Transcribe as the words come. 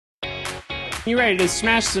You ready to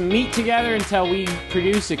smash some meat together until we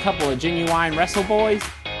produce a couple of genuine Wrestle Boys?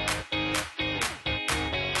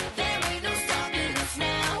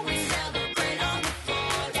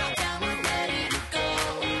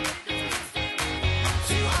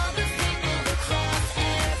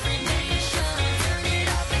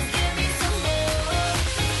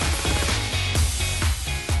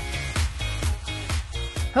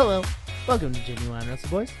 Hello, welcome to Genuine Wrestle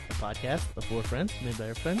Boys, a podcast of four friends made by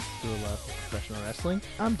our friends who love professional wrestling.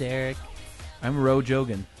 I'm Derek. I'm Ro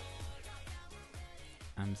Jogan.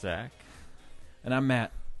 I'm Zach. And I'm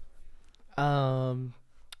Matt. And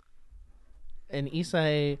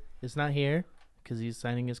Isai is not here because he's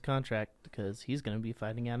signing his contract because he's going to be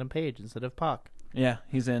fighting Adam Page instead of Pac. Yeah,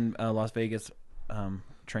 he's in Las Vegas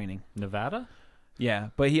training. Nevada? Yeah,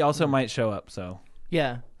 but he also might show up, so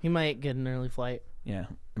Yeah, he might get an early flight. yeah,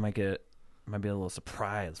 might be a little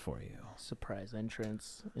surprise for you. Surprise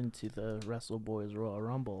entrance into the Wrestle Boys Royal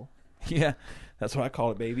Rumble. Yeah, that's what I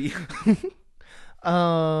call it, baby.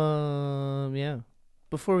 Yeah.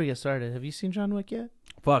 Before we get started, have you seen John Wick yet?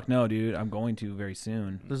 Fuck no, dude. I'm going to very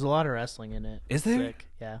soon. There's a lot of wrestling in it. Is there? Sick.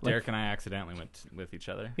 Yeah. Derek and I accidentally went with each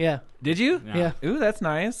other. Yeah. Did you? Yeah. Ooh, that's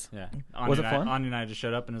nice. Yeah. Was it fun? Anya and I just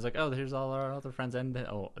showed up and was like, oh, here's all our other friends. And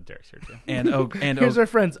Derek's here too. And Here's our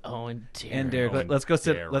friends. Oh, and Derek. and Derek. Oh, Let's go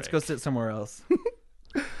sit. Derek. Let's go sit somewhere else.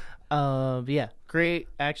 Yeah, great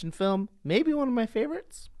action film. Maybe one of my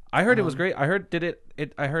favorites. I heard it was great. I heard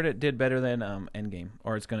I heard it did better than Endgame,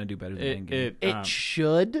 or it's gonna do better than Endgame. It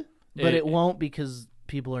should, but it- it won't because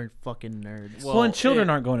people are fucking nerds. well, and children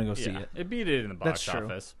aren't going to go see Yeah, it. it beat it in the box That's true.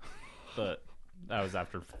 office, but that was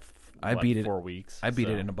after I beat it 4 weeks. I beat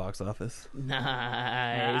so. it in the box office.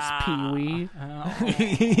 Nice, Pee-wee.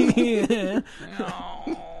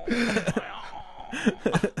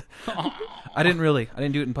 I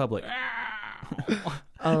didn't do it in public.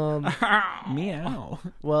 Um, Meow.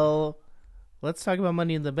 well, let's talk about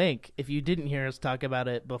Money in the Bank. If you didn't hear us talk about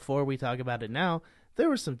it before we talk about it now, there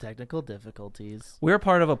were some technical difficulties. We're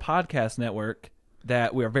part of a podcast network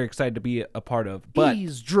that we are very excited to be a part of. But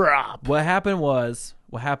Eavesdrop. what happened was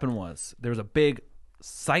there was a big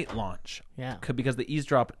site launch. Yeah. Because the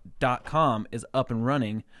eavesdrop.com is up and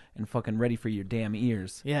running and fucking ready for your damn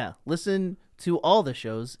ears. Yeah, listen to all the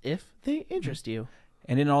shows if they interest you.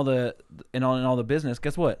 And in all the business,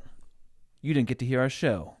 guess what? You didn't get to hear our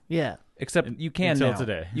show. Yeah. Except you can until now.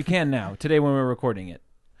 today. You can now. Today when we're recording it.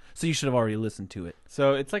 So you should have already listened to it.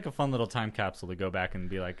 So it's like a fun little time capsule to go back and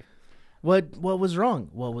be like, What was wrong?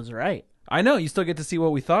 What was right? I know. You still get to see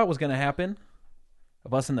what we thought was going to happen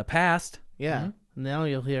of us in the past. Yeah. Now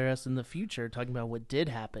you'll hear us in the future talking about what did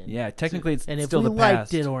happen. Yeah, technically it's And if still we the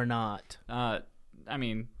past. liked it or not. I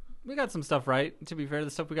mean, we got some stuff right. To be fair, the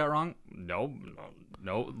stuff we got wrong, no.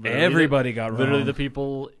 Literally Everybody got Literally, wrong. the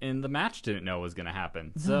people in the match didn't know was going to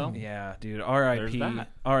happen. So Yeah, dude. There's R.I.P. that.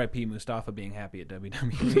 R.I.P. Mustafa being happy at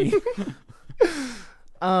WWE.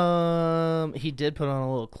 He did put on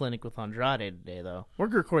a little clinic with Andrade today, though. We're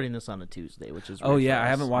recording this on a Tuesday, which is Oh, weird yeah, for I us.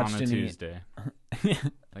 haven't watched on a any. Tuesday,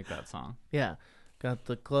 like that song. Yeah, got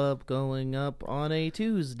the club going up on a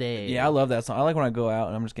Tuesday. Yeah, I love that song. I like when I go out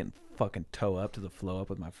and I'm just getting fucking toe up to the flow up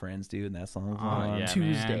with my friends, dude, and that song's on. Yeah,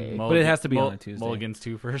 Tuesday. man. But it has to be on a Tuesday. Mulligan's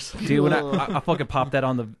two first. Dude, when I fucking popped that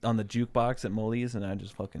on the jukebox at Molly's, and I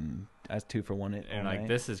just fucking I was 2 for 1 it. And all like, night.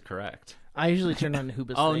 this is correct. I usually turn on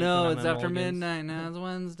Hubis. Oh Fake no, when I'm it's at after Mulligan's. midnight. Now it's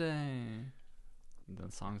Wednesday. The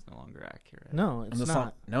song's no longer accurate. No, And it's the not.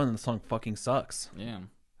 song, no, and the song fucking sucks. Yeah.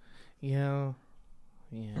 Yeah.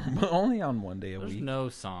 But only on one day a There's week. no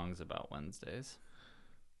songs about Wednesdays.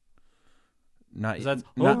 Not 'Cause that's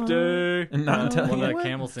not, Hope Day. not until One yeah. that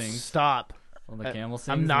Camel sings. Stop. One that Camel sings.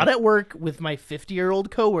 I'm not at work with my 50-year-old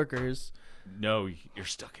coworkers. No, you're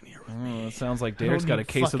stuck in here with me. Oh, it sounds like I Derek's don't got a need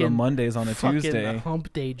case of the fucking- Mondays on a Fucking Tuesday.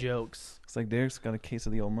 hump day jokes. It's like Derek's got a case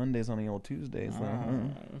of the old Mondays on the old Tuesdays.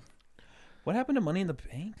 What happened to Money in the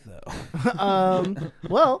Bank, though?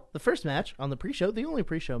 Well, the first match on the pre-show, the only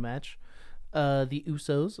pre-show match, the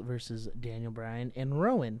Usos versus Daniel Bryan and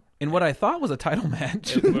Rowan. In what I thought was a title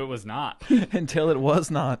match, It was not. until it was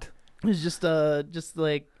not. It was just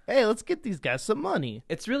like, hey, let's get these guys some money.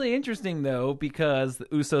 It's really interesting, though, because the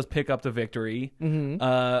Usos pick up the victory,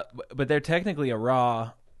 but they're technically a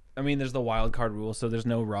Raw. I mean, there's the wild card rule, so there's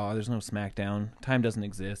no Raw, there's no SmackDown. Time doesn't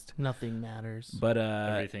exist. Nothing matters. But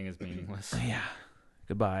Everything is meaningless. yeah,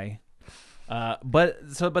 goodbye.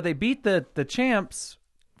 But they beat the champs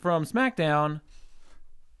from SmackDown,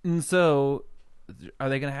 and so are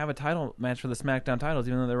they going to have a title match for the SmackDown titles,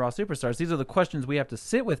 even though they're Raw superstars? These are the questions we have to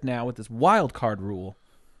sit with now with this wild card rule.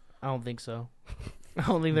 I don't think so. I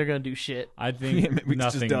don't think they're gonna do shit. I think Maybe it's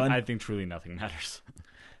just nothing. done. I think truly nothing matters.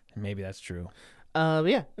 Maybe that's true.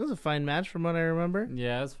 Yeah, it was a fine match from what I remember.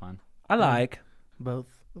 Yeah, it was fun. I like. Both.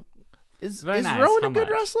 Is Very nice. Rowan How a good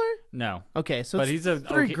much? wrestler? No, Okay, so but it's he's a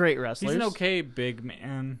three okay, great wrestlers. He's an okay big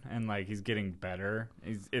man, and like he's getting better.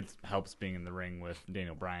 It helps being in the ring with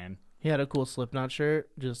Daniel Bryan. He had a cool Slipknot shirt.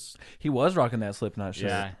 Just He was rocking that Slipknot shirt.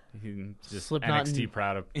 Yeah, he's just Slipknot NXT and-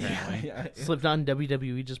 proud apparently. Yeah. Slipknot and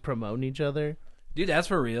WWE just promoting each other. Dude, that's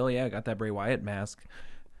for real. Yeah, I got that Bray Wyatt mask.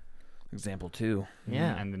 Example 2.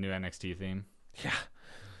 Yeah. and the new NXT theme. Yeah.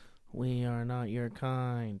 We are not your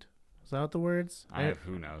kind. Is that what the words?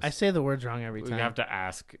 Who knows? I say the words wrong every we time. have to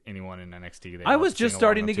ask anyone in NXT. They I don't was just sing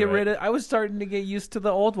starting along to get it. rid of. I was starting to get used to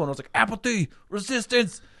the old one. I was like, apathy,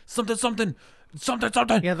 resistance, something, something, something,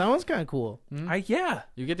 something. Yeah, that one's kind of cool. Yeah,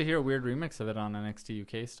 You get to hear a weird remix of it on NXT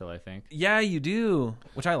UK still, I think. yeah, you do,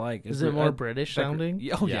 which I like. Is it more British sounding?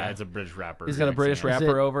 Oh yeah, yeah, it's a British rapper. He's got a British remixing it. rapper Is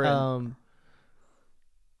it, over it.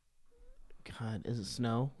 God, is it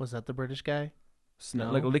Snow? Was that the British guy? Snow,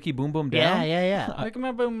 no. like licky boom boom Yeah, down. yeah. Like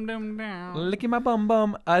my boom down down. Licky my bum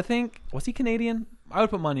bum. I think was he Canadian? I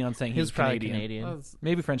would put money on saying He was he's probably Canadian. Canadian. That was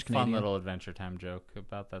Maybe French a fun Canadian. little Adventure Time joke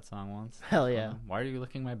about that song once. Hell yeah. Why are you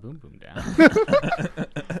licking my boom boom down?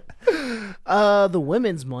 The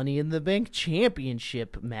women's Money in the Bank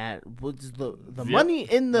championship match was the Yep. Money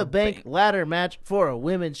in the Bank ladder match for a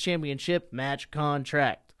women's championship match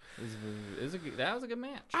contract. That was a good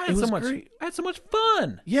match. I It had so was much. great. I had so much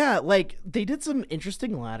fun. Yeah, like they did some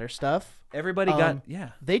interesting ladder stuff. Everybody got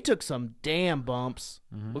yeah. They took some damn bumps.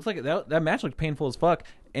 Looks like that match looked painful as fuck,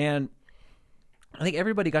 and I think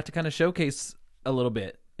everybody got to kind of showcase a little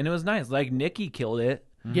bit, and it was nice. Like Nikki killed it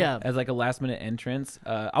Yeah. as like a last minute entrance.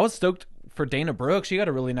 I was stoked for Dana Brooke. She got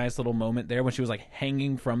a really nice little moment there when she was like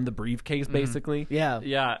hanging from the briefcase, basically. Yeah.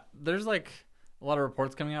 Yeah, there's like a lot of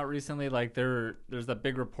reports coming out recently. Like there's that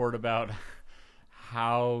big report about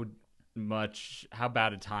how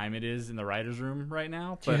bad a time it is in the writers' room right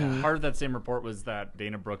now. But part of that same report was that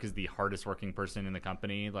Dana Brooke is the hardest working person in the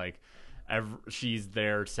company. Like she's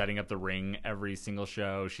there setting up the ring every single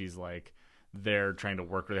show. She's like there trying to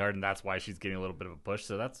work really hard, and that's why she's getting a little bit of a push.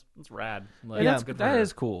 So that's rad. Like, Yeah, that's good for That her.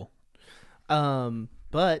 is cool.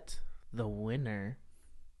 But the winner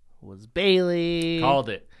was Bailey. Called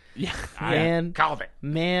it. Yeah. Man, Called it.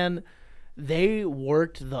 man, they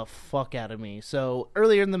worked the fuck out of me. So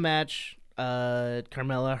earlier in the match,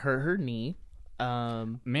 Carmella hurt her knee.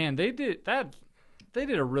 Man, they did that. They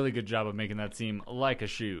did a really good job of making that seem like a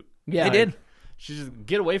shoot. Yeah, They did. She just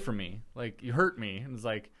get away from me. Like you hurt me. And it's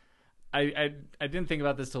like I didn't think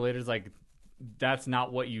about this till later. It's like that's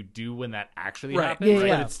not what you do when that actually Right. happens. Yeah, but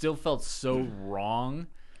yeah. it still felt so wrong.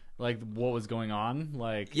 Like what was going on.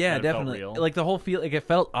 Like Yeah, that it felt definitely. real. Like the whole feel, like it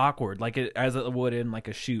felt awkward, like it as it would in like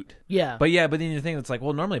a shoot. Yeah, But then you think it's like,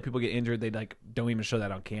 well, normally people get injured, they like don't even show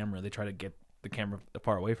that on camera. They try to get the camera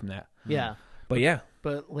far away from that. yeah. But yeah,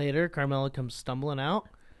 But later, Carmella comes stumbling out,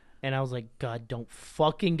 and I was like, God, don't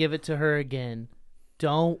fucking give it to her again.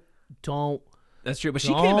 Don't. that's true. But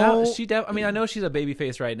she came out. Don't- I mean, I know she's a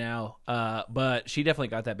babyface right now, but she definitely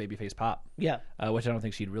got that babyface pop, Yeah. which I don't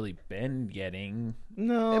think she'd really been getting.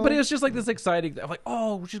 No. But it was just like this exciting. I'm like,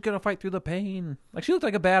 oh, she's gonna fight through the pain. Like she looked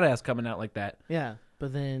like a badass coming out like that. Yeah.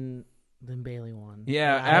 But then Bailey won.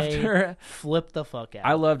 Yeah, I after flipped the fuck out.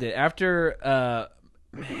 I loved it. After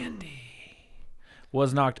Mandy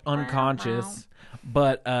was knocked unconscious,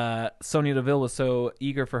 but Sonya Deville was so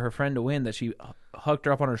eager for her friend to win that she hugged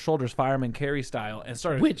her up on her shoulders, fireman carry style, and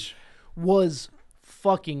started Which was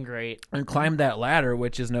fucking great. and climbed that ladder,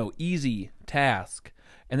 which is no easy task.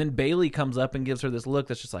 And then Bailey comes up and gives her this look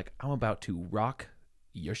that's just like, I'm about to rock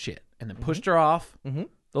your shit. And then pushed her off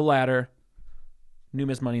the ladder. New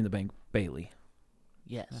Miss Money in the Bank, Bailey.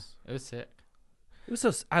 Yes. it was sick. It was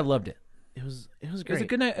so I loved it. It was It was great. a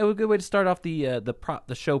good night. It was a good way to start off the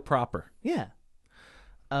show proper. Yeah.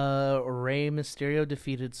 Rey Mysterio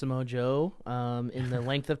defeated Samoa Joe in the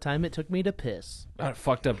length of time it took me to piss. That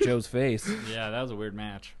fucked up Joe's face. Yeah, that was a weird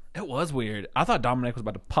match. It was weird. I thought Dominic was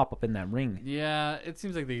about to pop up in that ring. Yeah, it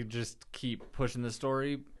seems like they just keep pushing the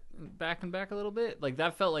story back and back a little bit. Like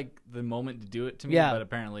that felt like the moment to do it to me, Yeah. but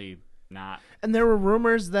apparently not. And there were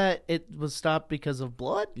rumors that it was stopped because of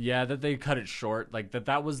blood. Yeah, that they cut it short. Like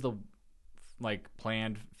that was the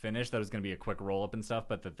planned finish. That was going to be a quick roll up and stuff,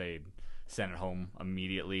 but that they sent it home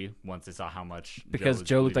immediately once they saw how much Because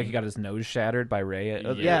Joe looked like he got his nose shattered by Ray.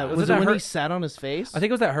 Yeah, was it that when Hur- he sat on his face? I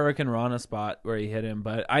think it was that Hurricane Rana spot where he hit him,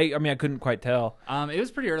 but I mean I couldn't quite tell. It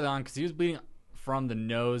was pretty early on because he was bleeding from the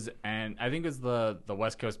nose, and I think it was the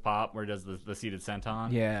West Coast Pop where he does the seated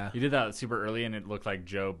senton. Yeah. He did that super early, and it looked like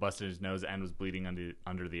Joe busted his nose and was bleeding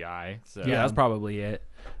under the eye. So Yeah, that's probably it.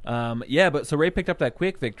 But so Ray picked up that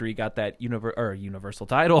quick victory, got that universal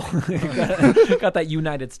title, got that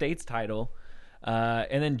United States title,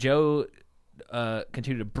 and then Joe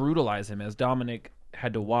continued to brutalize him as Dominic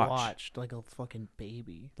had to Watched like a fucking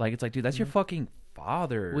baby. Like, it's like, dude, that's your fucking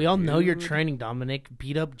father. We all know you're dude. training, Dominic.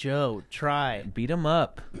 Beat up Joe. Try. Beat him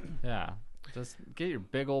up. yeah, just get your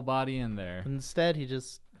big old body in there. Instead, he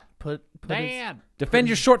just put his, Dad, Defend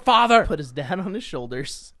your short father. put his dad on his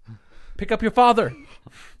shoulders. Pick up your father.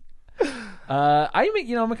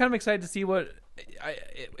 I'm kind of excited to see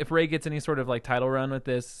if Ray gets any sort of like title run with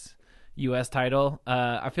this U.S. title.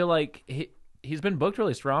 I feel like he's been booked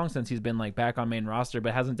really strong since he's been like back on main roster,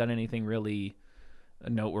 but hasn't done anything really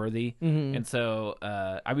noteworthy. And so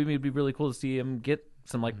I mean, it'd be really cool to see him get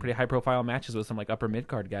some like pretty high profile matches with some like upper mid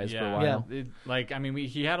card guys for a while.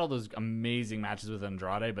 He had all those amazing matches with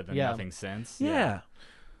Andrade, but then nothing since. Yeah.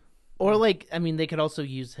 Or like, I mean, they could also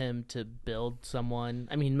use him to build someone.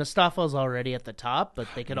 I mean, Mustafa's already at the top, but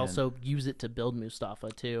they could also use it to build Mustafa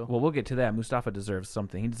too. Well, we'll get to that. Mustafa deserves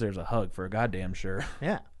something. He deserves a hug for a goddamn sure.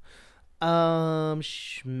 Yeah.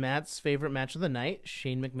 Matt's favorite match of the night: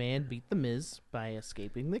 Shane McMahon beat The Miz by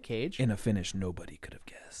escaping the cage. In a finish nobody could have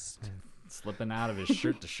guessed. Slipping out of his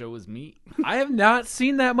shirt to show his meat. I have not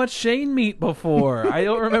seen that much Shane meat before. I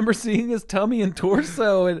don't remember seeing his tummy and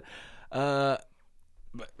torso, and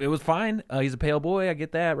but it was fine. He's a pale boy. I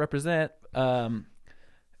get that. Represent.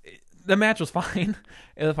 The match was fine.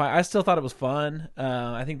 It was fine. I still thought it was fun.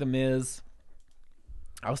 I think The Miz.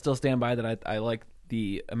 I'll still stand by that. I like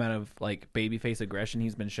the amount of like babyface aggression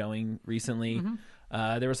he's been showing recently.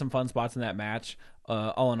 There were some fun spots in that match.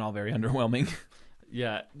 All in all, very underwhelming.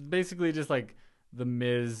 Yeah, basically just like The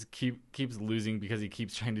Miz keeps losing because he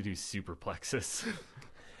keeps trying to do superplexes.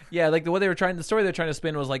 Yeah, like the story they're trying to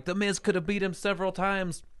spin was like The Miz could have beat him several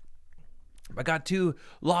times. I got too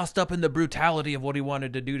lost up in the brutality of what he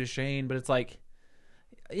wanted to do to Shane, but it's like,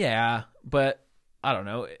 yeah, but I don't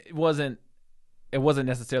know. It wasn't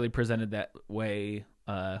necessarily presented that way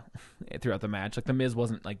throughout the match. Like The Miz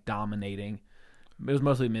wasn't like dominating. It was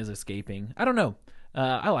mostly Miz escaping. I don't know.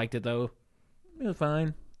 I liked it though. It was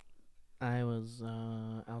fine. I was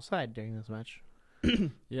outside during this match.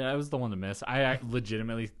 Yeah, it was the one to miss. I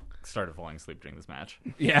legitimately started falling asleep during this match.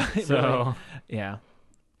 Yeah. So really. Yeah.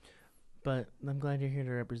 But I'm glad you're here to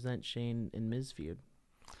represent Shane and Miz feud.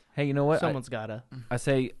 Hey, you know what? Someone's gotta. I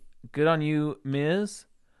say good on you, Miz.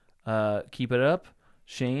 Keep it up.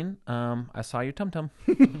 Shane, I saw your tum-tum.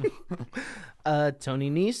 Tony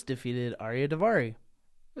Nese defeated Arya Daivari. it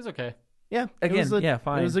was okay. Yeah, Again,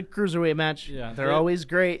 fine. It was a cruiserweight match. Yeah. They're always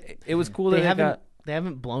great. It was cool that They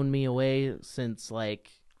haven't blown me away since like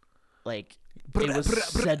it was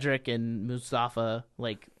Cedric and Mustafa,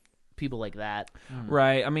 like people like that.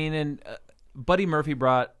 Right. I mean, and Buddy Murphy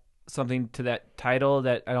brought something to that title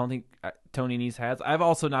that I don't think Tony Nese has. I've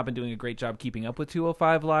also not been doing a great job keeping up with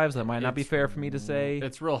 205 Lives. That might not be fair for me to say.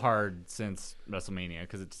 It's real hard since WrestleMania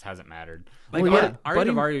because it just hasn't mattered. Like, Arya Buddy-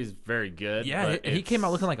 Daivari is very good. Yeah, but he came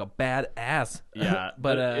out it's- looking like a badass. Yeah,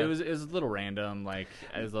 but it was a little random. Like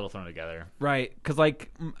it was a little thrown together. right, because like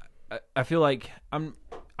I feel like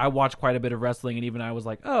I watch quite a bit of wrestling, and even I was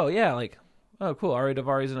like, oh yeah, like oh cool, Arya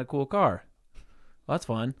Daivari's in a cool car. Well, that's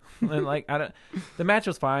fun. And like the match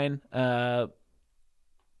was fine.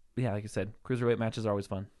 Yeah, like I said, cruiserweight matches are always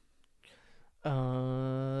fun.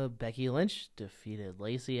 Becky Lynch defeated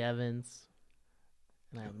Lacey Evans,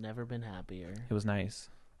 and I've never been happier. It was nice.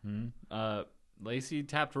 Lacey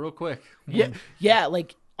tapped real quick. Yeah,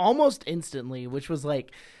 like almost instantly, which was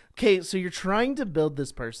like, okay, so you're trying to build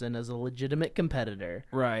this person as a legitimate competitor,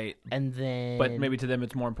 Right. and then, But maybe to them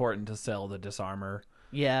it's more important to sell the disarmor.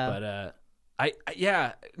 yeah,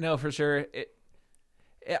 But no, for sure.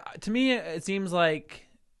 To me, it seems like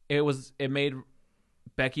it made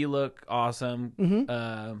Becky look awesome.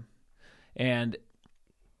 And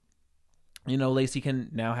you know, Lacey can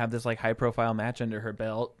now have this like high profile match under her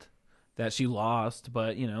belt that she lost,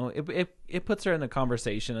 but you know, it puts her in the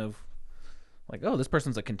conversation of like, oh, this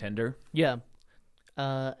person's a contender. yeah.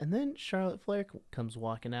 And then Charlotte Flair comes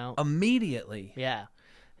walking out. Immediately. Yeah,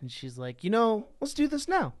 and she's like, let's do this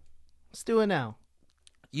now. Let's do it now.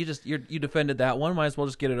 You defended that one, might as well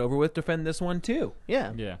just get it over with. Defend this one too.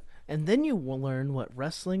 Yeah. Yeah. And then you will learn what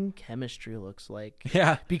wrestling chemistry looks like.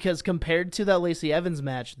 Yeah. Because compared to that Lacey Evans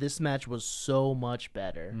match, this match was so much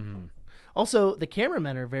better. Also, the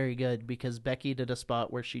cameramen are very good because Becky did a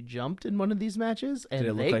spot where she jumped in one of these matches, and Did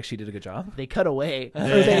it look like she did a good job? they cut away. Or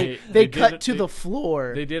They they did cut it- to they- the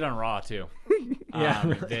floor. They did on Raw too. Yeah,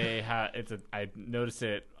 really. They have I noticed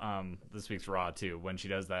it this week's Raw too when she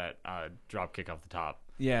does that drop kick off the top.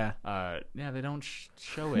 Yeah. Yeah, they don't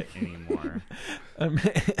show it anymore.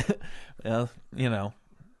 Well,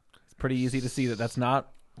 it's pretty easy to see that that's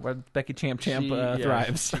not where Becky Champ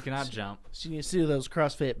thrives. She cannot jump. She needs to do those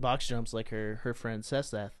CrossFit box jumps like her friend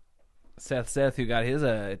Seth. Seth, who got his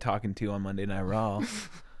talking to on Monday Night Raw.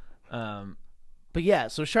 But yeah,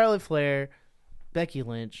 so Charlotte Flair, Becky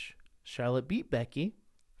Lynch. Charlotte beat Becky.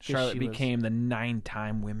 'cause Charlotte she became the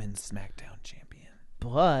 9-time Women's SmackDown champion.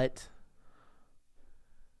 But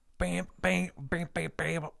Bam, bam, bam, bam,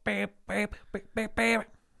 bam, bam, bam, bam, bam.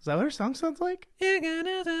 is that what her song sounds like? There you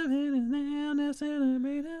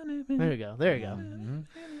go. There you go.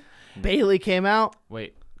 Mm-hmm. Bailey came out.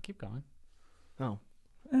 Wait, keep going. Oh.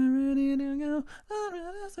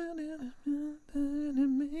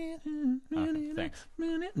 Thanks.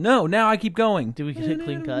 No, now I keep going. Did we get a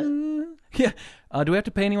clean cut? Yeah. Do we have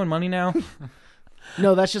to pay anyone money now?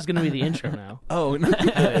 No, that's just going to be the intro now. Oh.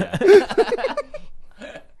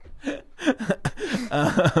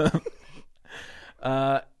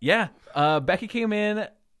 Yeah. Bailey came in,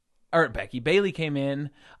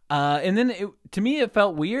 and then to me it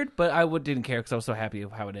felt weird, but I didn't care because I was so happy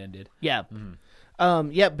of how it ended. Yeah.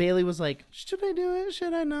 Yeah, Bailey was like, should I do it?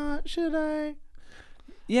 Should I not? Should I?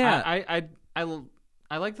 Yeah.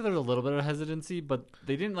 I like that there was a little bit of hesitancy, but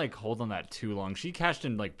they didn't like hold on that too long. She cashed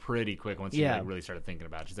in like pretty quick once she like really started thinking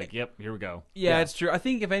about it. She's like, "Yep, here we go." Yeah, it's true. I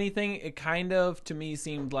think if anything, it kind of to me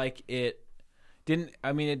seemed like it didn't.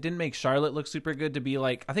 I mean, it didn't make Charlotte look super good to be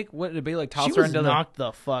like. I think what did Bailey like toss She her was into knocked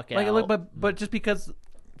the fuck out. like but just because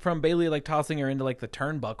from Bailey like tossing her into like the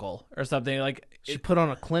turnbuckle or something like She put on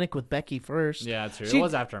a clinic with Becky first. Yeah, it's true. She- It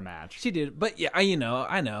was after a match. she did, but yeah, I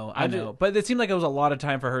know. But it seemed like it was a lot of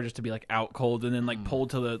time for her just to be like out cold and then like pulled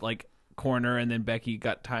to the like corner, and then Becky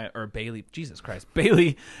got time or Bailey. Jesus Christ,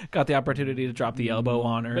 Bailey got the opportunity to drop the elbow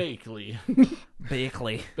on her. Bailey.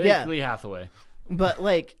 Bailey. Bailey Hathaway. But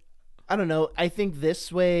like, I don't know. I think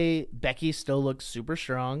this way Becky still looks super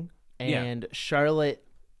strong, and Charlotte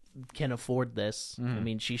can afford this. I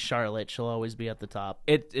mean, she's Charlotte. She'll always be at the top.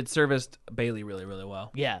 It serviced Bailey really, really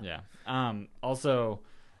well. Yeah. Yeah. Also,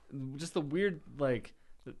 just the weirdness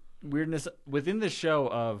within the show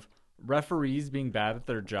of referees being bad at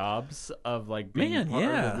their jobs of like being part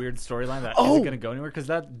of the weird storyline that isn't going to go anywhere, because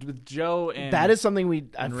that with Joe and That is something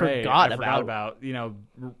I Ray, forgot I about. about.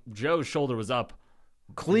 Joe's shoulder was up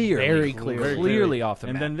Very clearly off the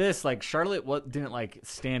and map. then this like Charlotte didn't like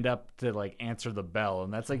stand up to like answer the bell,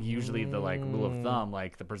 and that's like usually the like rule of thumb,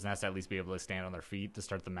 like the person has to at least be able to stand on their feet to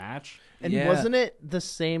start the match. And wasn't it the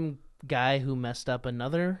same guy who messed up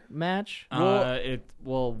another match?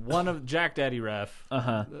 One of Jack Daddy Ref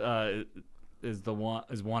is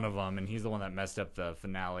one of them, and he's the one that messed up the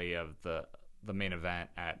finale of the main event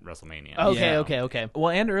at WrestleMania. Okay. Well,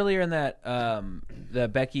 and earlier in that the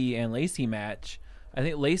Becky and Lacey match, I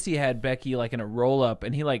think Lacey had Becky like in a roll up,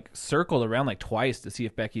 and he like circled around like twice to see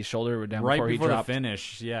if Becky's shoulder were down right before he dropped. the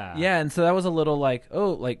finish. Yeah, and so that was a little like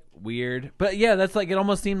weird, but yeah, that's like it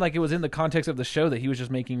almost seemed like it was in the context of the show that he was just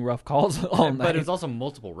making rough calls all night. But it was also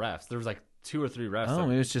multiple refs. There was like 2 or 3 refs. Oh,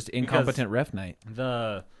 it was just incompetent ref night.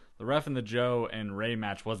 The ref in the Joe and Ray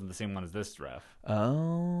match wasn't the same one as this ref.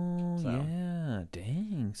 Oh, yeah.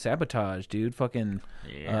 Dang. Sabotage, dude. Fucking.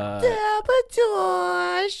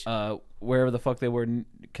 Sabotage. Wherever the fuck they were,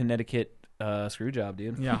 Connecticut screw job,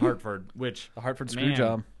 dude. Yeah, Hartford. Which The Hartford screw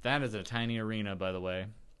job. That is a tiny arena, by the way.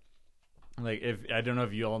 Like, I don't know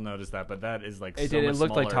if you all noticed that, but that is like It so did. much It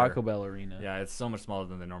looked smaller. like Taco Bell arena. Yeah, it's so much smaller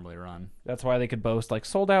than they normally run. That's why they could boast like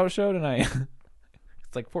sold out show tonight.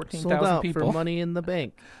 It's like Sold 14,000 out people. for Money in the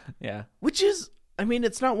Bank. Yeah. Which is, I mean,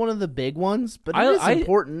 it's not one of the big ones, but it is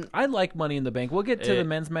important. I like Money in the Bank. We'll get to the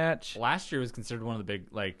men's match. Last year was considered one of the big,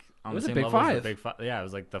 like, on It was the a same big level as five. the big five. Yeah, it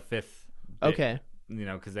was like the 5th. Okay.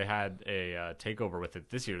 Because they had a takeover with it.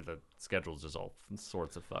 This year, the schedule's just all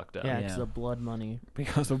sorts of fucked up. Yeah, it's the blood money.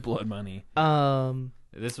 Because of blood money.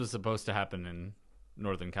 This was supposed to happen in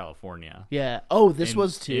Northern California. Yeah. Oh, this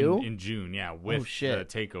was too? in June. Yeah, with the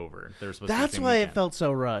takeover. They were supposed. That's to be why weekend. it felt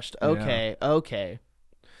so rushed. Okay.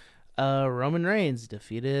 Roman Reigns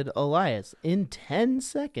defeated Elias in 10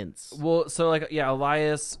 seconds. Well, so like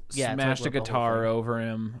Elias smashed talk a about the whole guitar thing. over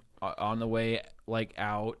him on the way like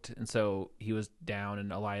out, and so he was down,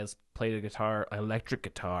 and Elias played a guitar, electric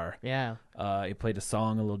guitar. Yeah. He played a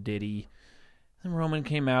song, a little ditty. And Roman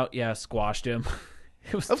came out, squashed him.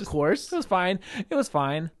 It was Of course. It was fine. It was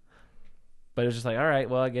fine. But it was just like, all right,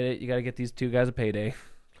 well, I get it. You got to get these two guys a payday.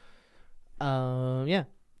 Yeah.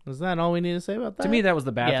 Is that all we need to say about that? To me, that was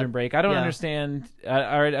the bathroom Yeah. break. I don't Yeah. understand.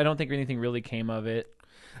 I don't think anything really came of it.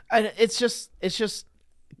 And it's just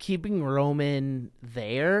keeping Roman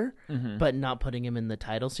there, Mm-hmm. but not putting him in the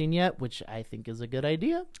title scene yet, which I think is a good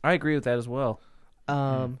idea. I agree with that as well.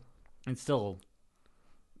 It's still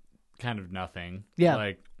kind of nothing. Yeah.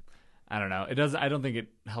 Like, I don't know. It does. I don't think it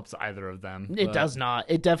helps either of them. It but- does not.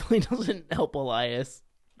 It definitely doesn't help Elias.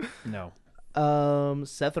 No.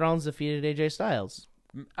 Seth Rollins defeated AJ Styles.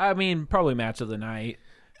 I mean, probably match of the night.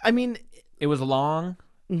 I mean, It was long.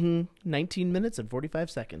 19 minutes and 45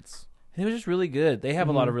 seconds. It was just really good. They have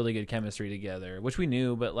a lot of really good chemistry together, which we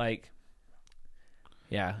knew, but like,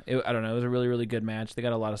 yeah, I don't know. It was a really, really good match. They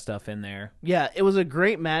got a lot of stuff in there. Yeah, it was a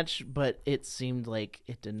great match, but it seemed like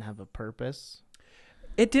it didn't have a purpose.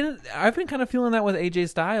 It didn't. I've been kind of feeling that with AJ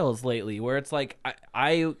Styles lately, where it's like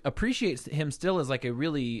I appreciate him still as like a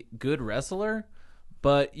really good wrestler,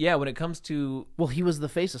 but yeah, when it comes to Well, he was the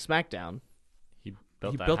face of SmackDown, He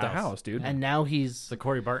built, he that built house. a house, dude. and now It's he's the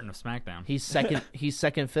Corey Barton of SmackDown. he's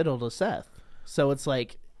second fiddle to Seth. So it's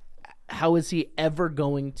like, how is he ever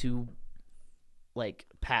going to like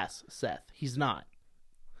pass Seth? He's not.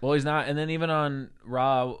 Well, he's not. And then even on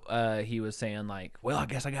Raw, he was saying like, "Well, I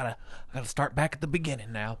guess I gotta start back at the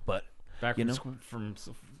beginning now." But Back you from,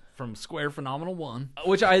 know? from Square Phenomenal 1.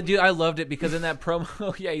 which I do, I loved it because in that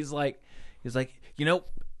promo, yeah, he's like, you know,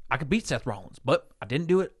 I could beat Seth Rollins, but I didn't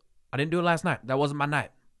do it. I didn't do it last night. That wasn't my night.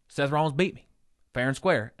 Seth Rollins beat me, fair and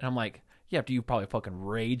square. And I'm like, yeah, after you probably fucking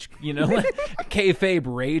rage, you know, kayfabe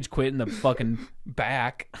rage quit in the fucking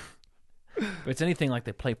back. If it's anything like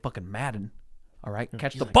they play fucking Madden, all right,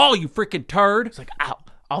 catch the ball, you freaking turd. It's like,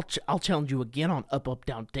 I'll challenge you again on up,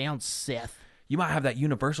 down, down, Seth. You might have that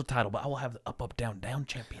Universal title, but I will have the up, down, down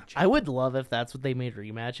championship. I would love if that's what they made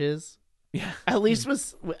rematches. Yeah. At least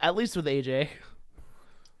with AJ.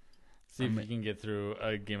 See if you can get through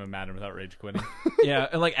a game of Madden without rage quitting. Yeah,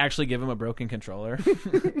 and like actually give him a broken controller.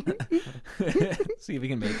 See if he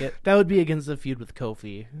can make it. That would be against the feud with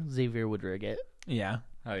Kofi. Xavier would rig it. Yeah.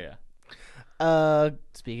 Oh yeah.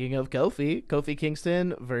 Speaking of Kofi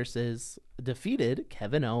Kingston versus defeated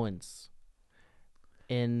Kevin Owens.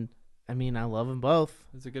 And I mean, I love them both.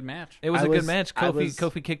 It's a good match. It was I a was- good match. I Kofi was-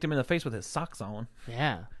 Kofi kicked him in the face with his socks on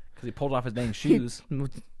Yeah. because he pulled off his dang shoes.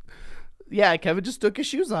 Yeah, Kevin just took his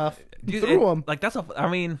shoes off. Dude, Threw them. Like that's I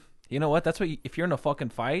mean, you know what? That's what if you're in a fucking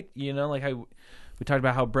fight, you know, like how we talked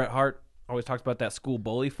about how Bret Hart always talks about that school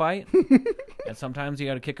bully fight, and sometimes you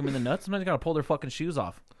got to kick them in the nuts. Sometimes you got to pull their fucking shoes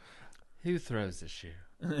off. Who throws the shoe?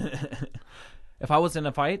 If I was in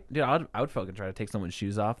a fight, dude, I would fucking try to take someone's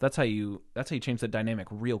shoes off. That's how you change the dynamic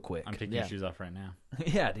real quick. I'm taking Yeah. your shoes off right now.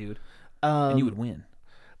 Yeah, dude, and you would win.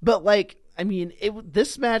 But like, I mean,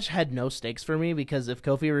 this match had no stakes for me because if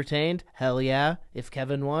Kofi retained, hell yeah. If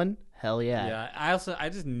Kevin won, hell yeah. Yeah, I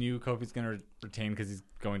just knew Kofi's gonna retain because he's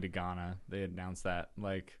going to Ghana. They announced that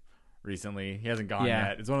like recently. He hasn't gone Yeah.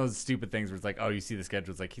 yet. It's one of those stupid things where it's like, oh, you see the schedule.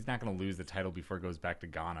 It's like he's not gonna lose the title before it goes back to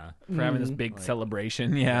Ghana. For having this big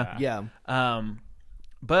celebration, yeah. Yeah.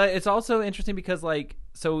 But it's also interesting because like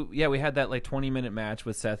so yeah, we had that like 20-minute match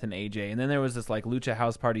with Seth and AJ, and then there was this like Lucha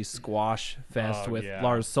House Party squash fest Oh, with yeah.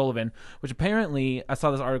 Lars Sullivan, which apparently I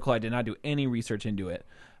saw this article. I did not do any research into it,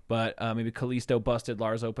 but maybe Kalisto busted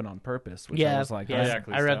Lars open on purpose. Which I Yeah. was like, yeah. yeah,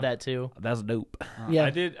 I read Kalisto. that too. that's dope. Yeah.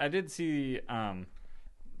 I did see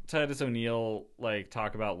Titus O'Neil like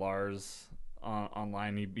talk about Lars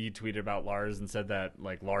online. He tweeted about Lars and said that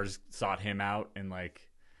like Lars sought him out and like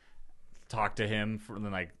talked to him and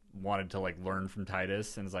then like wanted to like learn from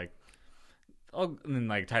Titus and it's like and then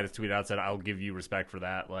like Titus tweeted out said I'll give you respect for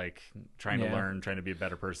that, like trying to Yeah. learn, trying to be a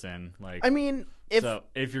better person. Like I mean, if so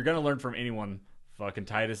if you're gonna learn from anyone, fucking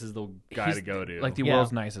Titus is the guy He's to go to. like the Yeah.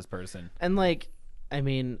 world's nicest person. and like, I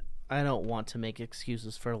mean, I don't want to make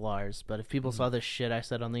excuses for Lars, but if people saw this shit I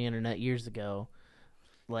said on the internet years ago,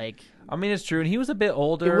 like, I mean, it's true, and he was a bit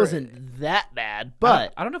older. it wasn't that bad.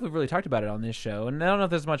 But I don't know if we've really talked about it on this show, and I don't know if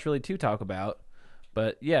there's much really to talk about.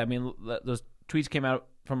 But yeah, I mean, those tweets came out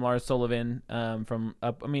from Lars Sullivan from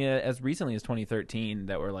up. I mean, as recently as 2013,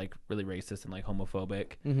 that were like really racist and like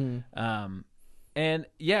homophobic. And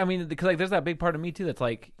yeah, I mean, because like there's that big part of me too that's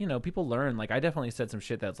like, you know, people learn. Like I definitely said some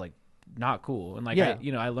shit that's like not cool, and like Yeah.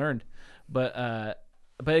 I learned, but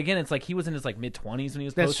again, it's like he was in his like mid-20s when he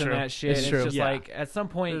was That's posting true. that shit. It's and true. It's just Yeah. like at some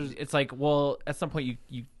point, it's like, well, at some point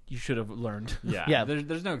you should have learned. yeah, Yeah.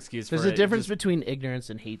 There's no excuse. there's for a it. difference Just- between ignorance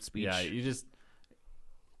and hate speech. Yeah, you just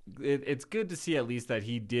it's good to see at least that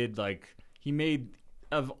he did like he made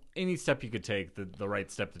of any step you could take. The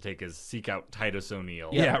right step to take is seek out Titus O'Neil.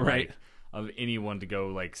 Yeah, like, right. Of anyone to go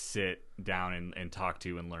like sit down and talk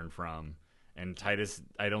to and learn from. And Titus,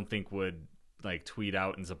 I don't think would like tweet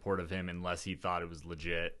out in support of him unless he thought it was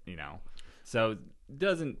legit. You know, so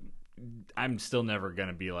doesn't I'm still never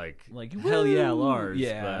gonna be like Like, hell yeah, woo! Lars.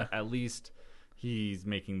 Yeah. But at least he's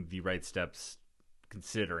making the right steps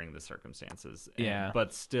considering the circumstances. Yeah.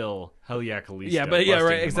 But still, hell yeah, Kalisto. Yeah, but yeah, busting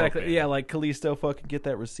right, him exactly. open. Yeah, like Kalisto, fucking get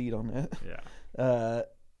that receipt on that. Yeah.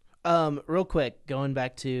 Real quick, going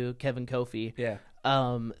back to Kevin Kofi. Yeah.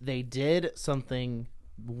 They did something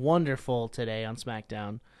wonderful today on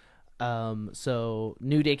SmackDown. So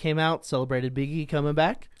New Day came out, celebrated Big E coming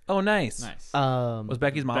back. Oh, nice. Nice. Was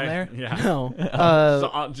Becky's mom there? Yeah. No,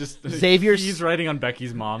 So, just Xavier- he's riding on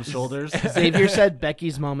Becky's mom's shoulders. Xavier said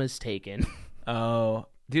Becky's mom is taken. Oh,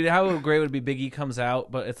 dude, how great would it be? Big E comes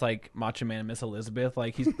out, but it's like Macho Man Miss Elizabeth.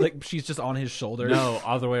 Like he's like she's just on his shoulders. No,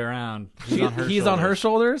 all the way around. he's on her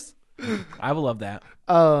shoulders. I would love that.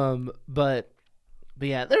 But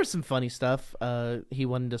yeah, there's some funny stuff. He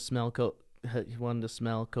wanted to smell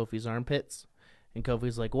Kofi's armpits, and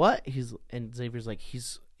Kofi's like, "What?" And Xavier's like,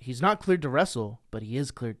 "He's not cleared to wrestle, but he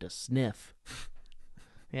is cleared to sniff."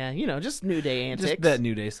 Yeah, just New Day antics. Just that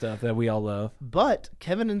New Day stuff that we all love. But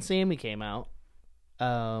Kevin and Sammy came out.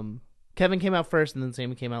 Kevin came out first, and then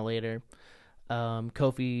Sammy came out later.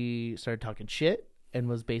 Kofi started talking shit and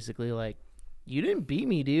was basically like, "You didn't beat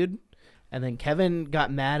me, dude." And then Kevin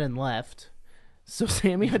got mad and left. So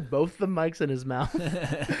Sammy had both the mics in his mouth.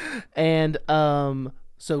 And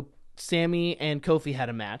so Sammy and Kofi had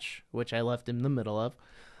a match, which I left in the middle of.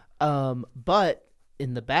 But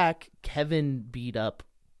in the back, Kevin beat up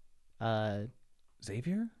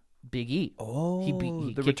Xavier? Big E. Oh, He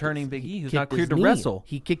the kicked returning his- Big E, who's kicked not cleared his to knee. wrestle.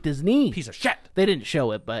 He kicked his knee. Piece of shit. They didn't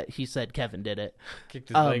show it, but he said Kevin did it. Kicked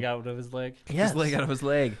his leg out of his leg. Yes. His leg out of his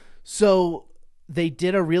leg. So they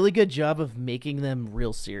did a really good job of making them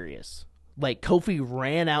real serious. Like Kofi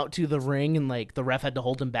ran out to the ring and like the ref had to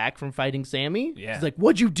hold him back from fighting Sammy. Yeah. He's like,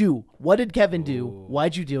 "What'd you do? What did Kevin do?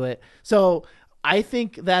 Why'd you do it?" So I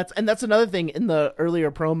think that's another thing in the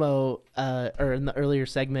earlier promo or in the earlier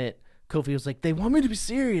segment, Kofi was like, "They want me to be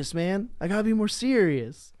serious, man. I gotta be more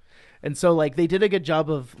serious." And so like they did a good job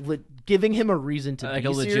of giving him a reason to Like be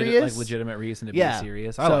a serious. legitimate reason to Yeah. be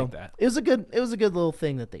serious. I So like that. It was a good little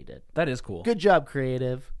thing that they did. That is cool. Good job,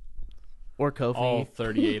 creative. Or Kofi. All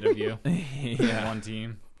 38 of you. Yeah. One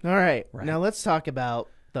team. All right. Now let's talk about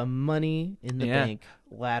the Money in the Yeah. Bank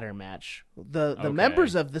ladder match. The Okay.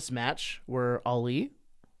 members of this match were Ali,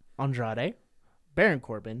 Andrade, Baron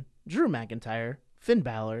Corbin, Drew McIntyre, Finn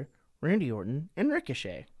Balor, Randy Orton, and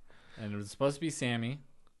Ricochet. And it was supposed to be Sammy.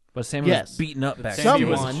 But Sammy Yes. was beaten up back. Sammy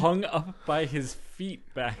was Someone- hung up by his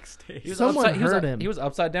feet backstage. He was Someone upside, hurt him. He was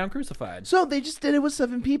upside down crucified. So they just did it with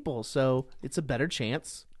 7 people, so it's a better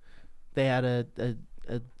chance. They had a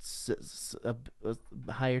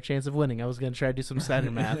higher chance of winning. I was going to try to do some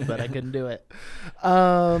standard math, but I couldn't do it.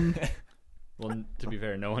 Well, to be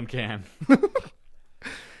fair, no one can.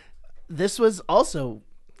 This was also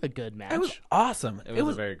a good match. It was awesome. It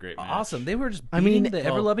was a very great match. Awesome. They were just I beating mean, the well,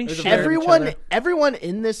 ever-loving it was a shit out of each other. Everyone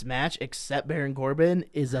in this match except Baron Corbin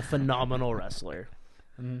is a phenomenal wrestler.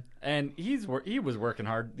 And he was working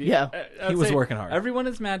hard. Yeah. I'd He was say working hard. Everyone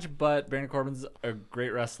in this match but Baron Corbin's a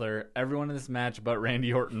great wrestler. Everyone in this match but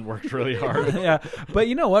Randy Orton worked really hard. Yeah, but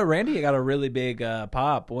you know what? Randy got a really big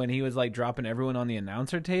pop when he was like dropping everyone on the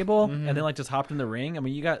announcer table, and then like just hopped in the ring. I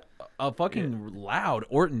mean, you got a fucking loud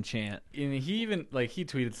Orton chant. And he even he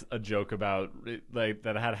tweeted a joke about like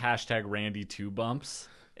that had hashtag Randy2bumps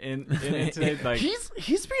in it today. Like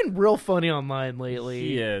He's been real funny online lately.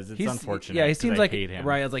 he is. It's He's unfortunate. Yeah, he 'cause seems I like hate him.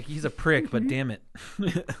 right. I was like, he's a prick, but damn it.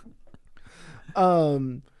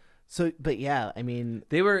 So, but yeah, I mean,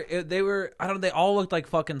 They were. I don't know. They all looked like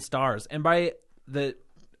fucking stars. And by the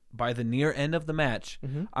near end of the match,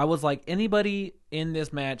 I was like, anybody in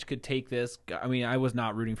this match could take this. I mean, I was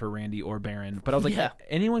not rooting for Randy or Baron, but I was like, Yeah.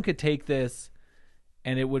 anyone could take this,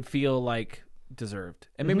 and it would feel like deserved.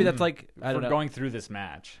 And maybe that's like I for don't know. going through this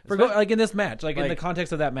match. Like in this match, like in the Like,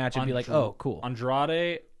 context of that match, it'd be like, oh, cool.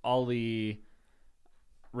 Andrade, Ali,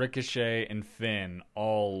 Ricochet, and Finn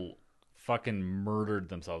all fucking murdered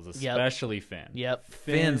themselves, especially Finn. yep.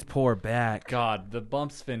 Finn's poor back. God, the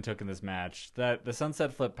bumps Finn took in this match. That the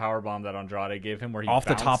sunset flip powerbomb that Andrade gave him, where he Off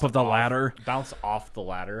the bounced top of the ladder. bounced off the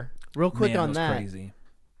ladder. Real quick Man, it on was that, crazy.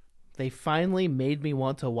 they finally made me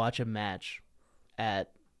want to watch a match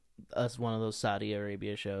at one of those Saudi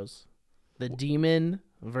Arabia shows. The Demon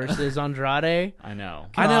versus Andrade. I know.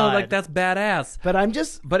 I know, God. like that's badass. But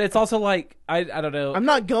But it's also like I don't know. I'm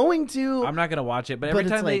not going to. I'm not gonna watch it, but But every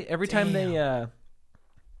it's time like, every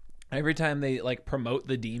time they like promote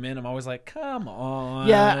the demon, I'm always like, come on.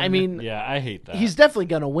 yeah, I mean, Yeah, I hate that. he's definitely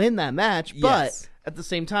going to win that match, but Yes. at the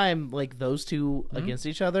same time, like those two against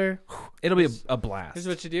each other, it'll be a blast. Here's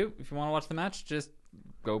what you do: if you want to watch the match, just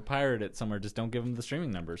go pirate it somewhere. Just don't give them the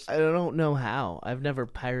streaming numbers. I don't know how. I've never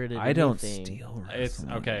pirated I don't anything. steal. It's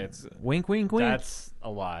okay. It's Wink, wink, wink. that's a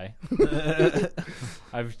lie.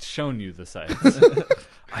 I've shown you the sites.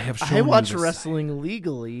 I have. Shown I watch you this. wrestling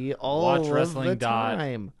legally all Watch of the wrestling dot-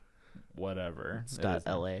 time. Whatever. It's It dot is-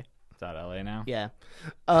 .la. It's .la now. Yeah.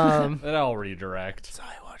 I'll redirect. So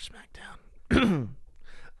I watch SmackDown.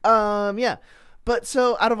 Yeah. But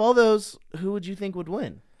so out of all those, who would you think would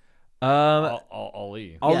win?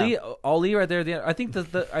 Ali. Ali right there at the end. I think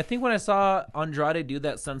I think when I saw Andrade do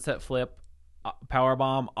that sunset flip power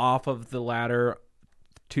bomb off of the ladder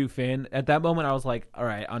to Finn, at that moment I was like, all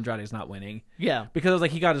right, Andrade's not winning. Yeah. Because I was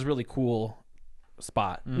like, he got his really cool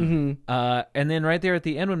spot. Mm-hmm. And then right there at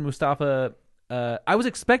the end when Mustafa, I was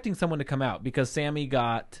expecting someone to come out because Sammy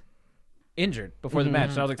got injured before the match.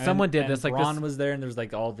 And I was like, someone did this. Like Braun this. was there, and there's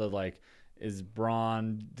like all the like, did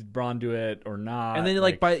Braun do it or not? And then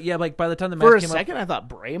by the time the match For a came second, I thought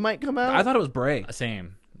Bray might come out. up, I thought it was Bray.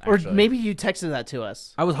 same. or actually. maybe you texted that to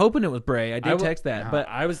us. I was hoping it was Bray. I did text that, but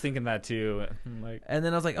I was thinking that too. Like, and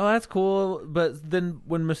then I was like, oh, that's cool. But then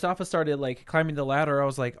when Mustafa started like climbing the ladder, I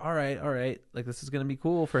was like, all right, like this is gonna be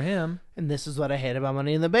cool for him. And this is what I hate about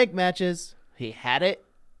Money in the Bank matches. He had it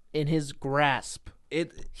in his grasp.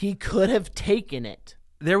 He could have taken it.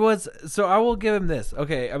 There was, so I will give him this.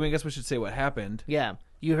 Okay, I mean, I guess we should say what happened. Yeah.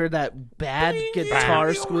 You heard that bad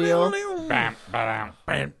guitar squeal?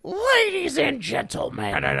 Ladies and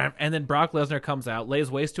gentlemen. And then Brock Lesnar comes out,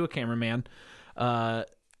 lays waste to a cameraman,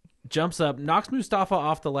 jumps up, knocks Mustafa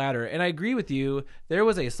off the ladder. And I agree with you. There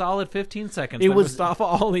was a solid 15 seconds. It that was Mustafa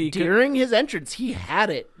Ali. During his entrance, he had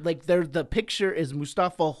it. Like the picture is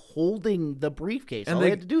Mustafa holding the briefcase. And All they-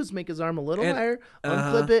 he had to do is make his arm a little and- higher,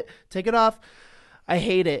 unclip it, take it off. I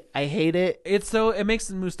hate it. It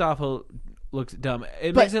makes Mustafa look dumb.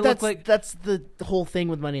 It But makes it look like. that's the whole thing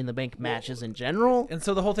with Money in the Bank matches in general. And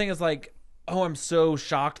so the whole thing is like, oh, I'm so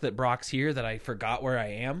shocked that Brock's here that I forgot where I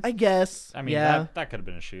am. I guess. I mean, yeah. that could have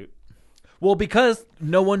been a shoot. Well, because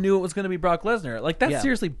no one knew it was going to be Brock Lesnar. Like, that's Yeah.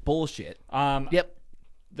 seriously bullshit. Yep.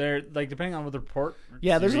 They're like, depending on what the report.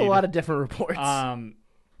 Yeah, there's a read, lot of different reports.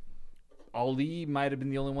 Ali might have been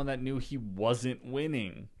the only one that knew he wasn't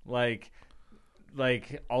winning. Like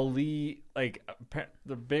Ali,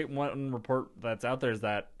 the big one report that's out there is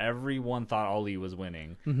that everyone thought Ali was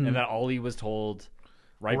winning, and that Ali was told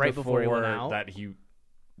right before he went out. that he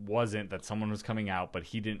wasn't, that someone was coming out, but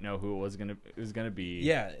he didn't know who it was gonna be.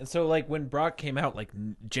 Yeah, and so like when Brock came out, like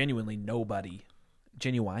genuinely nobody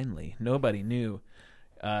knew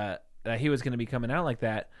that he was going to be coming out like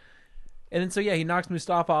that. And then so yeah, he knocks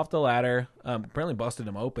Mustafa off the ladder. Apparently busted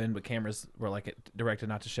him open, but cameras were like directed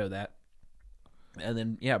not to show that. And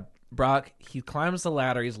then yeah, Brock, he climbs the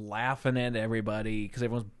ladder. He's laughing at everybody because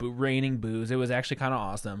everyone's raining boos. It was actually kind of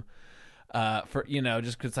awesome. For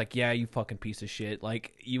just because it's like, yeah, you fucking piece of shit,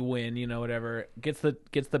 like you win, whatever. Gets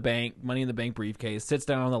the Money in the Bank briefcase, sits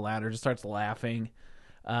down on the ladder, just starts laughing.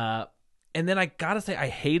 And then I gotta say, I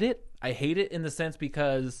hate it in the sense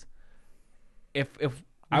because if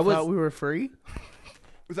I thought we were free.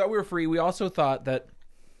 we thought we were free, we also thought that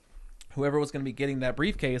whoever was going to be getting that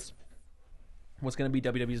briefcase was going to be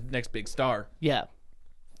WWE's next big star, Yeah.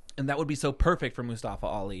 and that would be so perfect for Mustafa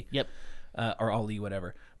Ali. Yep. Or Ali,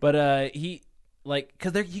 whatever. But he, like,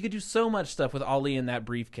 because he could do so much stuff with Ali in that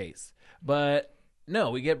briefcase. But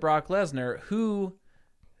no, we get Brock Lesnar, who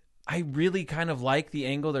I really kind of like the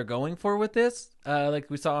angle they're going for with this. Like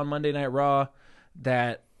we saw on Monday Night Raw,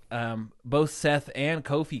 that both Seth and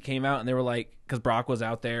Kofi came out and they were like, because Brock was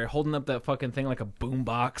out there holding up that fucking thing like a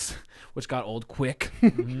boombox, which got old quick.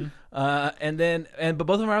 Mm-hmm. But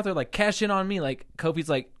both of them are out there like, cash in on me. Like Kofi's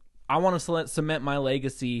like, I want to cement my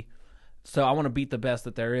legacy. So I want to beat the best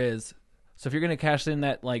that there is. So if you're going to cash in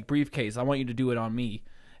that like briefcase, I want you to do it on me.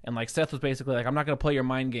 And like Seth was basically like, I'm not going to play your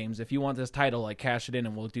mind games. If you want this title, like cash it in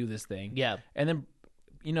and we'll do this thing. Yeah. And then,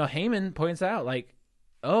 Heyman points out like,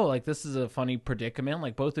 oh, like this is a funny predicament.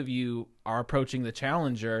 Like both of you are approaching the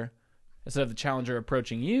challenger instead of the challenger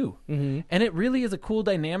approaching you. Mm-hmm. And it really is a cool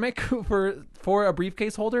dynamic for a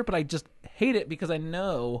briefcase holder, but I just hate it because I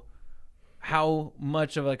know how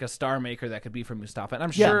much of like a star maker that could be for Mustafa. And I'm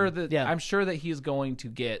sure that he's going to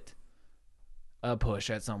get a push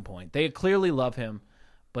at some point. They clearly love him,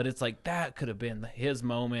 but it's like that could have been his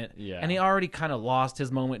moment. Yeah. And he already kind of lost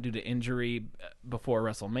his moment due to injury before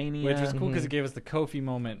WrestleMania. Which was cool because it gave us the Kofi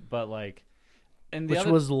moment, but like, and the Which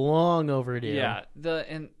other, was long overdue. yeah.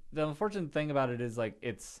 The unfortunate thing about it is like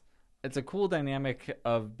it's a cool dynamic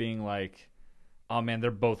of being like, oh man, they're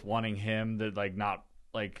both wanting him. They're like not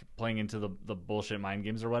like playing into the bullshit mind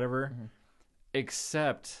games or whatever. Mm-hmm.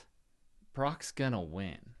 Except Brock's gonna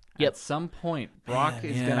win. Yep. At some point, Brock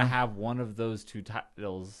is yeah. gonna have one of those two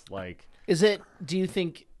titles. Like, Do you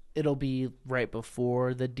think it'll be right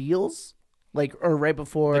before the deals? Like, or right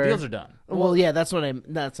before the deals are done. Well, yeah, that's not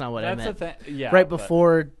what I That's meant. the thing. Yeah, Right but-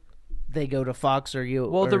 before they go to Fox or you.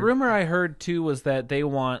 Well, the or- rumor I heard too was that they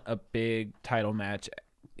want a big title match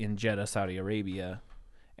in Jeddah, Saudi Arabia,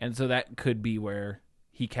 and so that could be where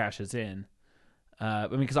he cashes in. I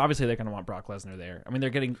mean, because obviously they're going to want Brock Lesnar there. I mean,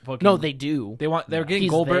 they're getting fucking. No, they do. They're getting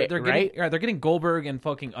He's Goldberg. there, They're getting Goldberg and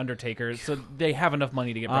fucking Undertaker. So they have enough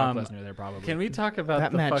money to get Brock Lesnar there, probably. Can we talk about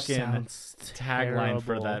That the match fucking sounds tagline for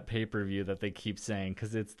terrible. that pay-per-view that they keep saying?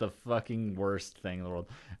 Because it's the fucking worst thing in the world.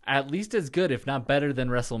 At least as good, if not better, than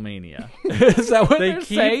WrestleMania. Is that what They they're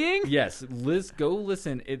keep saying? Yes, go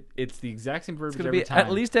listen. It's the exact same verbiage It's going to every be time.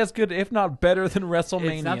 at least as good, if not better, than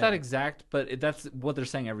WrestleMania. It's not that exact, but that's what they're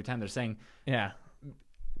saying every time. They're saying Yeah.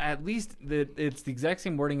 at least it's the exact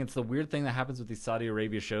same wording. It's the weird thing that happens with these Saudi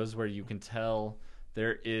Arabia shows where you can tell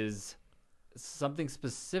there is something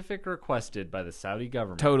specific requested by the Saudi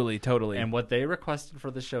government. Totally. And what they requested for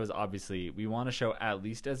the show is obviously we want a show at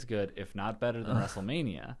least as good, if not better than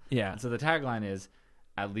WrestleMania. Yeah. And so the tagline is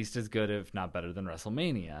at least as good, if not better than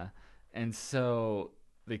WrestleMania. And so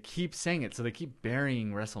they keep saying it. So they keep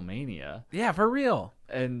burying WrestleMania. Yeah, for real.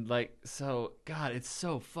 And so God, it's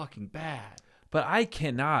so fucking bad. But I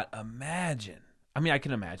cannot imagine. I mean, I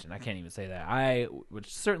can imagine. I can't even say that. I would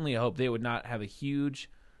certainly hope they would not have a huge.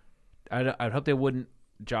 I'd hope they wouldn't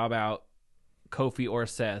job out Kofi or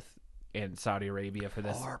Seth in Saudi Arabia for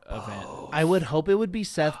this event. I would hope it would be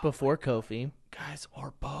Seth before Kofi. Guys,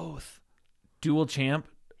 or both. Dual champ,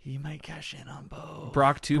 He might cash in on both.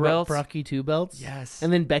 Brock two belts. Brocky 2 belts. Yes.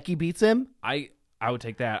 And then Becky beats him. I would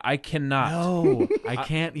take that. I cannot. No, I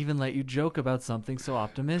can't even let you joke about something so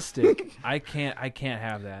optimistic. I can't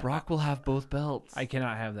have that. Brock will have both belts. I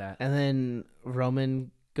cannot have that. And then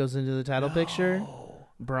Roman goes into the title picture.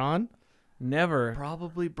 Braun. Never.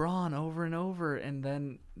 Probably Braun over and over, and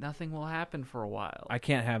then nothing will happen for a while. I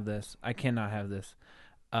can't have this. I cannot have this.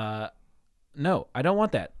 No, I don't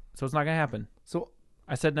want that. So it's not gonna happen. So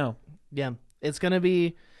I said no. yeah, it's gonna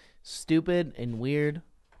be stupid and weird.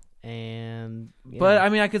 And But I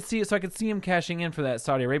mean, I could see him cashing in for that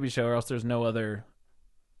Saudi Arabia show, or else there's no other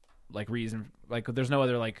reason. There's no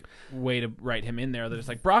other way to write him in there. They're just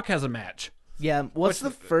like Brock has a match. yeah, what's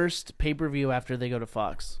the first pay-per-view after they go to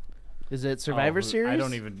Fox? Is it Survivor Series? I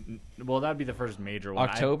don't even. Well, that'd be the first major one.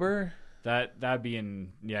 October. That'd be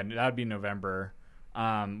that'd be November.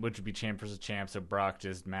 Which would be champ versus champ. So Brock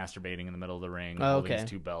just masturbating in the middle of the ring, holding his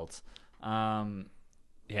two belts.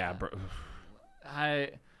 Yeah, bro. I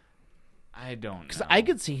don't know. Because I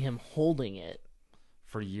could see him holding it.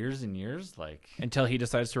 For years and years, Until he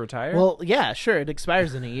decides to retire. Well, yeah, sure. It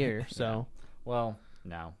expires in a year, so well,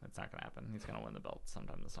 no, it's not gonna happen. He's gonna win the belt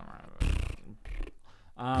sometime this summer.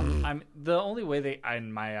 I'm the only way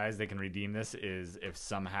in my eyes, they can redeem this is if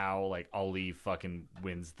somehow Ali fucking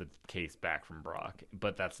wins the case back from Brock,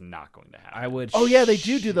 but that's not going to happen. I would. Oh yeah, they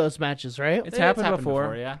do those matches, right? It's happened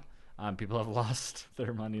before. yeah. People have lost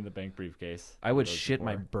their Money in the Bank briefcase. I would Those shit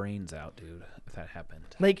my before. brains out, dude, if that happened.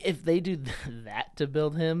 Like if they do that to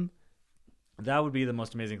build him. That would be the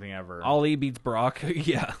most amazing thing ever. Ali beats Brock.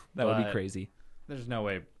 Yeah, that would be But- crazy. There's no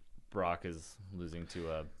way Brock is losing to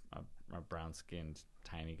a brown-skinned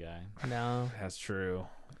tiny guy. No. That's true.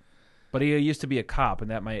 But he used to be a cop, and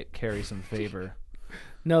that might carry some favor.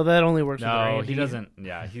 No, that only works with No, Randy. he doesn't.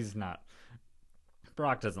 Yeah, he's not.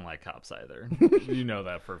 Brock doesn't like cops either. You know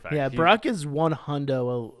that for a fact. Yeah, He's Brock is one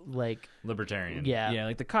hundo libertarian. yeah.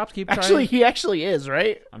 Yeah, the cops keep Actually, trying. he actually is,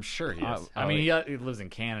 right? I'm sure he is. I oh, mean, he lives in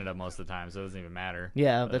Canada most of the time, so it doesn't even matter.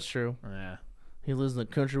 Yeah, that's true. Yeah. He lives in the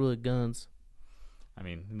country with guns. I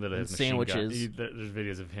mean, he literally And has machine sandwiches. There's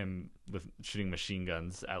videos of him with shooting machine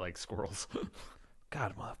guns at squirrels.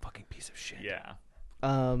 God, motherfucking piece of shit. Yeah.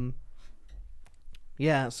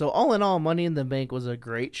 Yeah, so all in all, Money in the Bank was a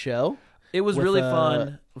great show. It was with really a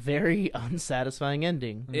fun. Very unsatisfying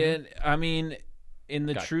ending. And I mean, in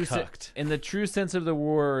the Got true cucked. in the true sense of the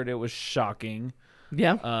word, it was shocking.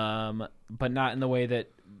 Yeah. But not in the way that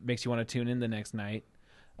makes you want to tune in the next night.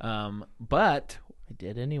 But I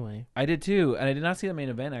did anyway. I did too, and I did not see the main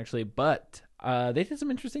event actually. But they did some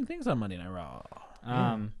interesting things on Monday Night Raw.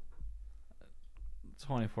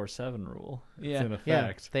 24/7 rule. Yeah. It's in Yeah,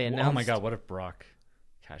 effect. they Oh my announced- God, what if Brock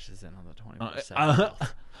cashes in on the 24/7?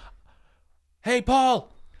 Hey,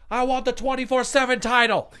 Paul, I want the 24/7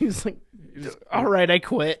 title. He's like, all right, I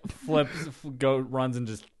quit. Runs and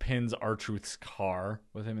just pins R-Truth's car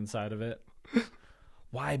with him inside of it.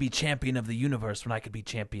 Why be champion of the universe when I could be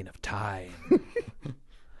champion of time?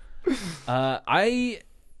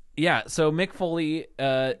 Yeah, so Mick Foley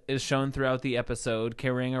is shown throughout the episode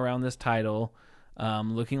carrying around this title,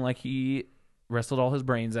 looking like he wrestled all his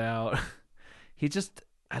brains out. He just,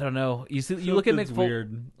 I don't know. You look at Mick Foley.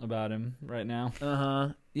 Weird about him right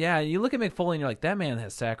now. Yeah, you look at Mick Foley and you're like, that man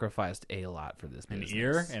has sacrificed a lot for this An business.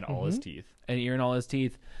 ear and all his teeth. An ear and all his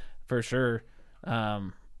teeth, for sure.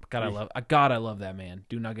 God, I love that man.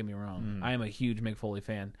 Do not get me wrong. I am a huge Mick Foley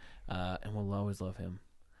fan, and will always love him.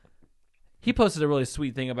 He posted a really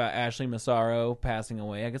sweet thing about Ashley Massaro passing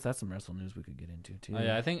away. I guess that's some wrestle news we could get into too. Oh,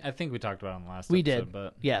 yeah, I think we talked about it on the last We episode. did.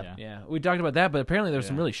 But Yeah. We talked about that, but apparently there's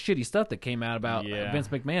some Yeah. really shitty stuff that came out about Vince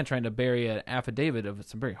McMahon trying to bury an affidavit of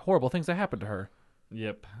some very horrible things that happened to her.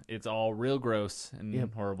 Yep, it's all real gross and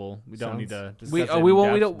horrible. We don't need to discuss We it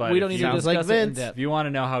don't need to Sounds like discuss it in Vince. depth. If you want to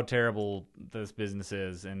know how terrible this business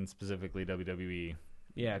is, and specifically WWE,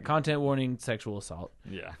 Yeah, content warning, sexual assault.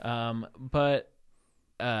 yeah,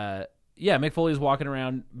 Yeah, Mick Foley's walking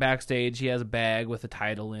around backstage. He has a bag with a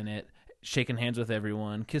title in it, shaking hands with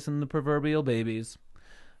everyone, kissing the proverbial babies.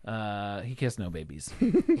 He kissed no babies.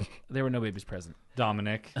 There were no babies present.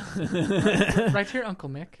 Dominic, right here, Uncle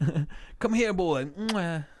Mick. Come here, boy.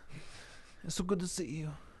 Mwah. It's so good to see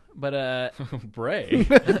you. But Bray.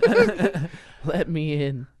 Let me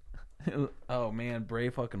in. oh man, Bray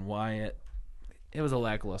fucking Wyatt. It was a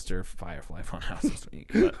lackluster Firefly Funhouse this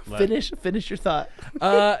week. Finish your thought.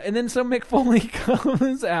 And then so Mick Foley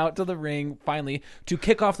comes out to the ring finally to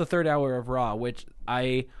kick off the third hour of Raw, which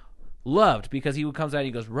I loved because he comes out and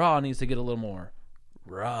he goes, Raw needs to get a little more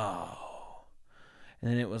raw.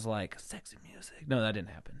 And then it was like sexy music. No, that didn't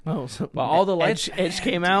happen. Oh, so But all the lights Edge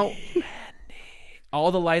came out.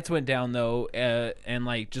 All the lights went down though, and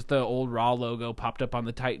like just the old Raw logo popped up on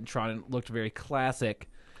the Titantron and looked very classic.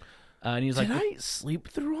 And he's Did like, I sleep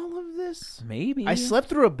through all of this? maybe I slept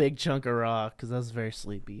through a big chunk of Raw because I was very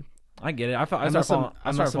sleepy. I get it. I must have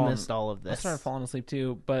started missed all of I this. started falling asleep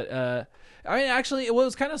too, but I mean, actually, it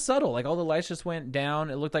was kind of subtle. Like all the lights just went down.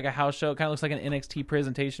 It looked like a house show. It kind of looks like an NXT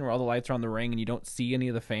presentation where all the lights are on the ring and you don't see any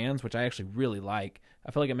of the fans, which I actually really like. I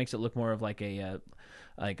feel like it makes it look more of like a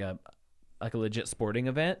legit sporting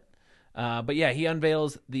event. But yeah, he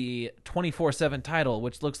unveils the 24/7 title,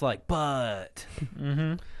 which looks like butt.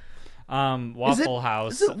 Waffle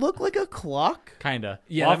House. Does it look like a clock? Kinda.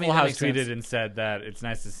 Yeah, I Waffle mean, that House makes sense. tweeted and said that it's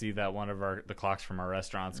nice to see that one of the clocks from our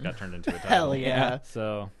restaurants got turned into a title. Hell yeah.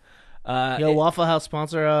 So Yo, Waffle House,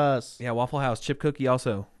 sponsor us. Yeah, Waffle House, Chip Cookie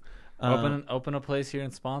also. open a place here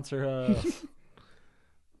and sponsor us.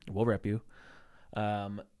 We'll rep you.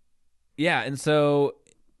 Yeah, and so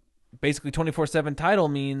basically 24/7 title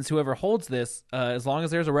means whoever holds this, as long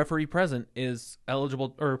as there's a referee present, is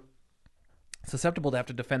eligible or susceptible to have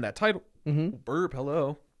to defend that title. Mm-hmm. Burp,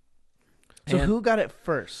 hello. So And, who got it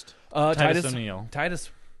first? Titus O'Neil.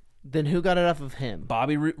 Titus, Then who got it off of him?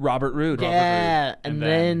 Robert Roode. Yeah, and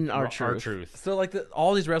then our R-Truth. truth. So like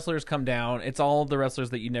all these wrestlers come down. It's all the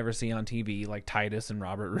wrestlers that you never see on TV, like Titus and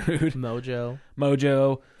Robert Roode, Mojo.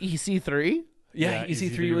 Mojo. EC3? Yeah, Yeah,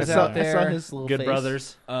 EC3 was I out saw there. his little Good face.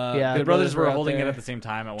 Brothers. Yeah. Good Brothers were out holding there. it at the same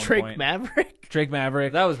time at one Drake point. Maverick? Drake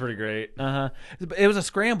Maverick. That was pretty great. It was a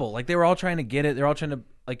scramble. Like they were all trying to get it. They're all trying to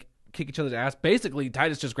like kick each other's ass. Basically,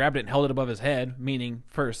 Titus just grabbed it and held it above his head, meaning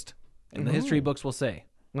first. And the history books will say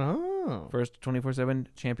Oh. first 24/7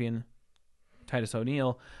 champion Titus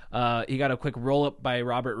O'Neil. He got a quick roll up by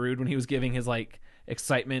Robert Roode when he was giving his like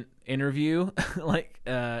excitement interview.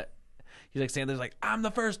 He's like saying, "There's like I'm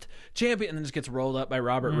the first champion," and then just gets rolled up by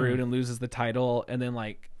Robert Roode and loses the title. And then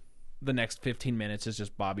like the next 15 minutes is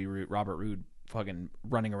just Robert Roode fucking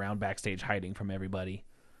running around backstage hiding from everybody.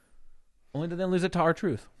 Only to then lose it to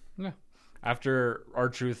R-Truth. Yeah. After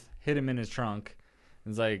R-Truth hit him in his trunk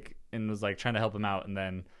and was like trying to help him out, and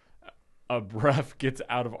then a ref gets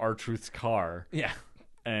out of R-Truth's car Yeah.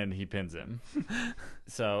 and he pins him.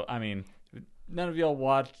 So, I mean, none of y'all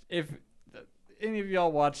watched. If any of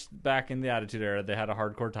y'all watched back in the Attitude Era, they had a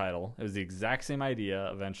hardcore title. It was the exact same idea.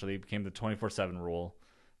 Eventually, it became the 24/7 rule.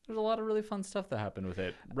 There's a lot of really fun stuff that happened with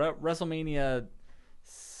it. WrestleMania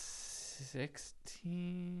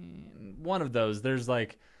 16, one of those. There's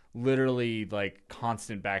like literally like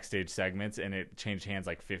constant backstage segments, and it changed hands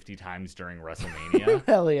like 50 times during WrestleMania.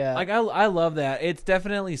 Hell yeah. Like I love that. It's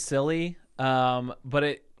definitely silly, but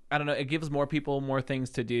I don't know. It gives more people more things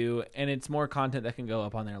to do, and it's more content that can go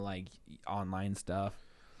up on their like online stuff.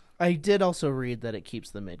 I did also read that it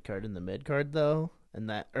keeps the mid card in the mid card though, and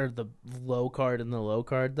that or the low card in the low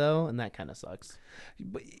card though, and that kind of sucks.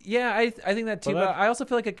 But yeah, I think that too. Well, But I also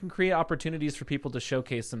feel like it can create opportunities for people to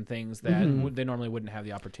showcase some things that they normally wouldn't have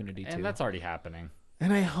the opportunity to. And that's already happening.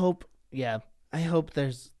 And I hope I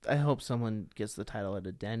hope someone gets the title at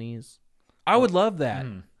a Denny's. I would love that.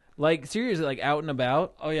 Like seriously, like out and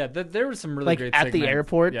about. Oh yeah, there was some really Like, great at the segments.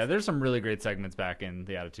 airport? Yeah, there's some really great segments back in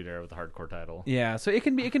the Attitude Era with the hardcore title. Yeah, so it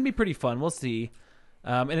can be pretty fun. We'll see.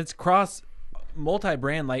 And it's cross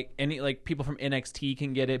multi-brand. Like people from NXT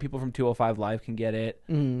can get it. People from 205 Live can get it.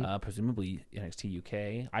 Presumably NXT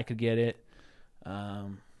UK. I could get it. I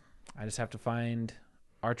just have to find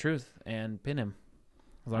R-Truth and pin him,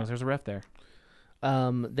 as long as there's a ref there.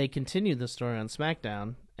 They continued the story on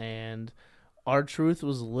SmackDown, and R-Truth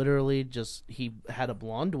was literally just, he had a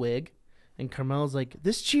blonde wig, and Carmel's like,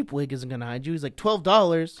 this cheap wig isn't gonna hide you. He's like,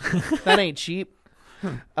 $12. That ain't cheap.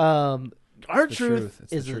 R-Truth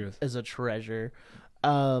is a treasure.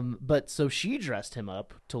 But so she dressed him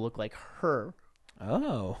up to look like her,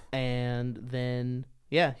 Oh, and then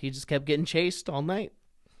yeah, he just kept getting chased all night.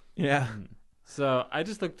 yeah. So I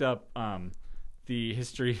just looked up the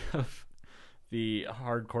history of the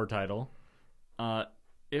hardcore title.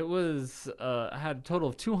 It was had a total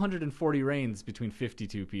of 240 reigns between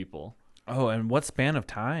 52 people. Oh, and what span of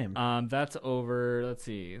time? That's over. Let's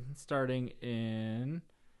see,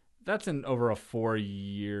 that's in over a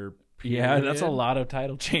 4-year period. Yeah, that's a lot of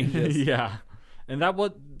title changes. Yeah, and that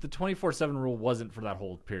was the 24/7 rule wasn't for that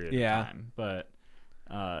whole period Yeah. of time. But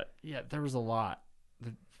yeah, there was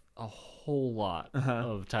a whole lot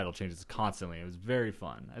of title changes constantly. It was very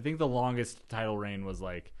fun. I think the longest title reign was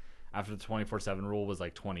like after the 24/7 rule was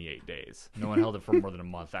like 28 days. No one held it for more than a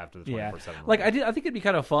month after the 24/7 rule. Like I think it'd be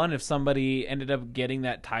kind of fun if somebody ended up getting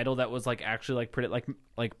that title that was like actually like pretty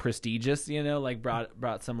like prestigious, you know, like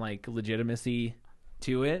brought some like legitimacy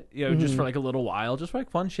to it, you know, just for like a little while, just for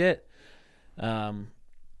like fun shit. I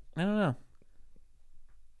don't know.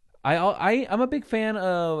 I'm a big fan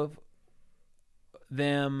of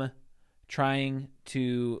them trying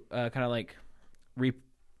to kind of like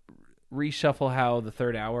reshuffle how the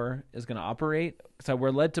third hour is going to operate. So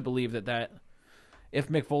we're led to believe that if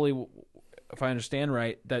Mick Foley, if I understand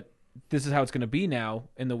right, that this is how it's going to be now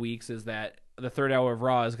in the weeks, is that the third hour of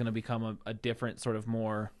Raw is going to become a different sort of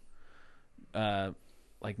more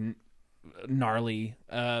like gnarly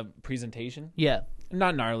presentation. Yeah.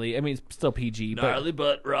 Not gnarly. I mean, it's still PG. gnarly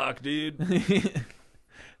butt rock, dude.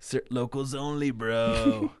 Locals only,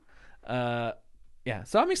 bro. Yeah,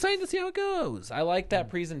 so I'm excited to see how it goes. I like that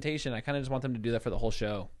presentation. I kind of just want them to do that for the whole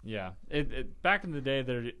show. Yeah, back in the day,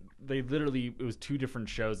 they literally, it was 2 different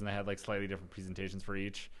shows, and they had like slightly different presentations for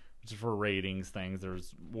each, which is for ratings things. There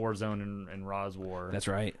was Warzone and Raw's War. That's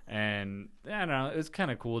right. And I don't know, it was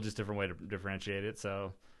kind of cool, just different way to differentiate it.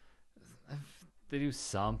 So if they do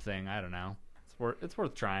something, I don't know, it's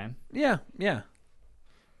worth trying. Yeah, yeah.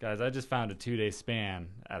 Guys, I just found a 2-day span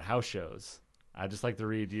at house shows. I'd just like to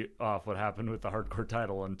read you off what happened with the hardcore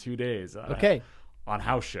title in 2 days. Okay. On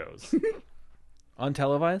house shows.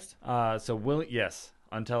 Untelevised? Yes,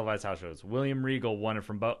 untelevised house shows. William Regal won it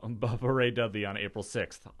from Bubba Ray Dudley on April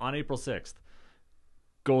 6th. On April 6th,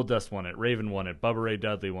 Goldust won it. Raven won it. Bubba Ray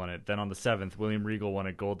Dudley won it. Then on the 7th, William Regal won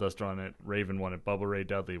it. Goldust won it. Raven won it. Bubba Ray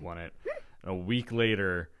Dudley won it. And a week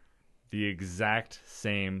later, the exact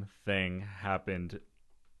same thing happened.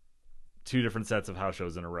 2 different sets of house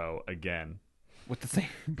shows in a row again. With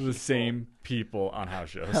the same people on house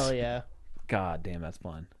shows. Hell yeah. God damn, that's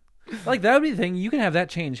fun. Like, that would be the thing. You can have that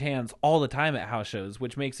change hands all the time at house shows,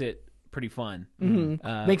 which makes it pretty fun.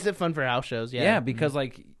 Makes it fun for house shows. Yeah. Yeah, because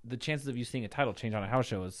like the chances of you seeing a title change on a house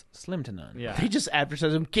show is slim to none. Yeah. They just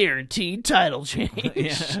advertise them guaranteed title change.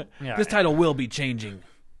 Yeah. This title will be changing.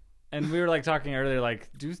 And we were like talking earlier, like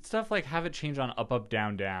do stuff like have it change on up, up,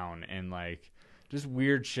 down, down, and like just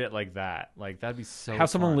weird shit like that. Like that'd be so. Have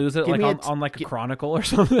someone fun. lose it Give like me on like a Chronicle or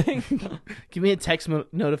something. Give me a text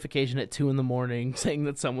notification at 2 a.m. saying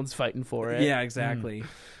that someone's fighting for it. Yeah, exactly.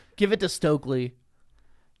 Give it to Stokely.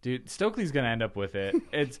 Dude, Stokely's gonna end up with it.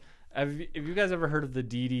 It's have you guys ever heard of the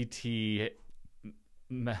DDT?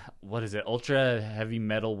 What is it? Ultra Heavy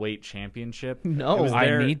Metal Weight Championship? No. It was I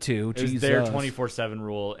their- need to. It was their Jesus. 24/7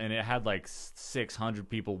 rule, and it had like 600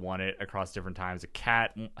 people won it across different times. A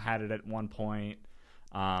cat had it at one point.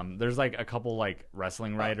 There's like a couple like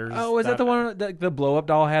wrestling writers. Oh, is that the one that the blow up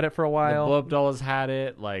doll had it for a The while? Blow Up Dolls had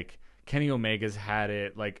it. Like Kenny Omega's had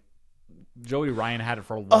it. Like Joey Ryan had it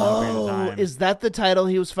for a long period of Oh, time. is that the title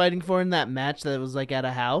he was fighting for in that match that was like at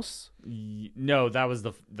a house? No, that was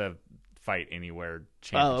the Fight Anywhere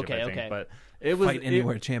championship. okay, I think. okay. But it was Fight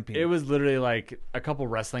Anywhere champion. It was literally like a couple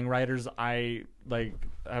wrestling writers I like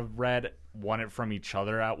have read won it from each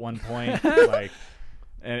other at one point. Like,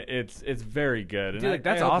 and it's very good. And Dude, like,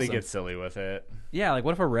 that's I hope awesome. they get silly with it. Yeah, like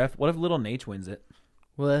what if Little Nate wins it?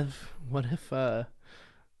 What if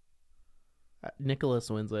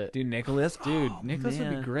Nicholas wins it? Dude, Nicholas? Dude, Oh, Nicholas would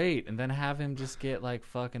man. be great, and then have him just get like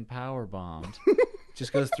fucking power bombed.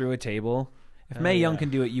 just goes through a table. If Mae Young can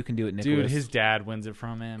do it, you can do it, Nicholas. Dude, his dad wins it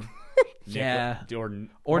from him. Yeah.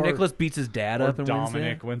 Or Nicholas beats his dad or up and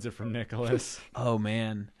Dominic wins wins it from Nicholas. it. Oh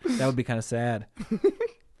man, that would be kind of sad.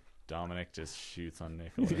 Dominic just shoots on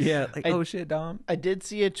Nicholas. Yeah, like I- oh shit, Dom. I did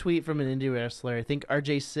see a tweet from an indie wrestler, I think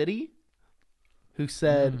RJ City, who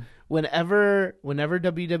said whenever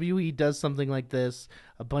WWE does something like this,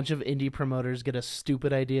 a bunch of indie promoters get a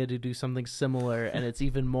stupid idea to do something similar, and it's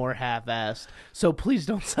even more half-assed. So please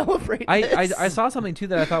don't celebrate this. I saw something too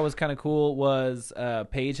that I thought was kind of cool. Was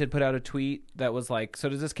Paige had put out a tweet that was like, "So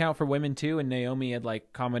does this count for women too?" And Naomi had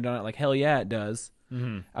like commented on it like, "Hell yeah, it does."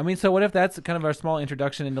 Mm-hmm. I mean, so what if that's kind of our small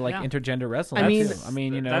introduction into like Yeah. intergender wrestling? I mean- too?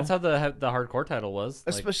 you know, that's how the hardcore title was.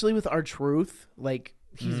 Like, Especially with R-Truth, like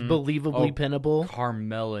he's believably pinnable.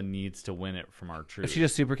 Carmella needs to win it from our truth. if she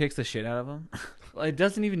just super kicks the shit out of him. It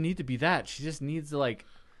doesn't even need to be that. She just needs to Or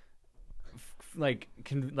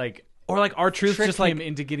like our truth trick just like, him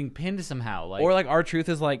into getting pinned somehow. Like, or like our truth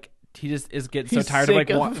is like he just is getting so He's tired of like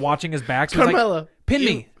sick of- watching his back. So he's like, Carmella, pin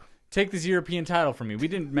me. take this European title from me. We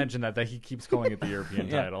didn't mention that he keeps calling it the European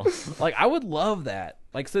Yeah. title. Like I would love that.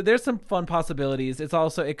 Like so, there's some fun possibilities. It's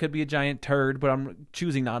also it could be a giant turd, but I'm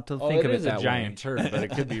choosing not to think it of it is that a giant way. turd, but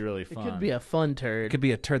it could be really It fun. could be a fun It turd. could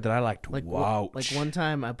be a turd that I like to Like watch. like one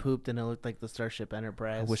time I pooped and it looked like the Starship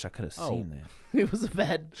Enterprise. I wish I could have Oh. seen that. It was a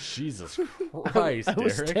bad. Jesus Christ, I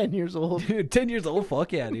was Derek. 10 years old. Dude, 10 years old.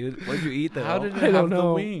 Fuck yeah, dude. What'd you eat though? How did it I have don't the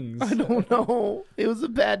know. wings? I don't know. It was a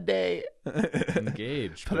bad day,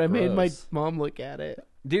 Engaged, but I made my gross. mom look at it.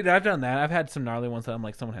 Dude, I've done that. I've had some gnarly ones that I'm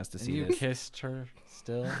like, someone has to see You this. kissed her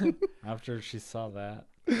still after she saw that.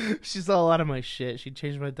 She saw a lot of my shit. She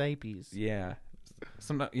changed my diapers. Yeah.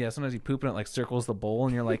 Sometimes you poop and it like circles the bowl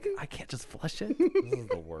and you're like, I can't just flush it. This is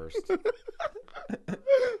the worst.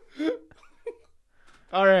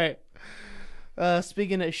 All right.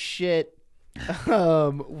 Speaking of shit,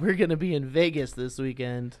 we're gonna be in Vegas this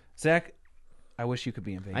weekend. Zach, I wish you could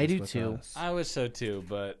be in Vegas. I do with too. us. I wish so too,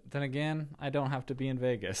 but then again, I don't have to be in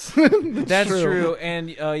Vegas. That's true. true. And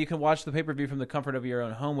you can watch the pay-per-view from the comfort of your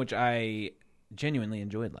own home, which I genuinely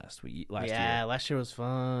enjoyed last year. Last year was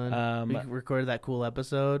fun. We recorded that cool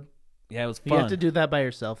episode. Yeah, it was You fun. have to do that by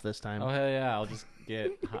yourself this time. Oh hell yeah! I'll just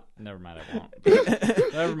get. Never mind, I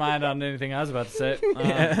won't. Never mind on anything I was about to say.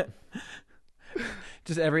 Yeah.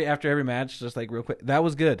 Just after every match, just like real quick. That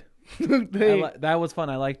was good. Hey, That was fun.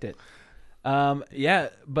 I liked it. Yeah,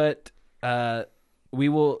 but we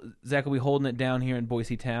will. Zach will be holding it down here in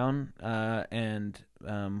Boise Town, and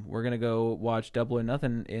we're gonna go watch Double or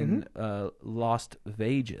Nothing in Las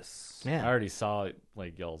Vegas. I yeah. already saw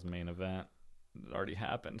like y'all's main event. It already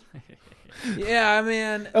happened. Yeah,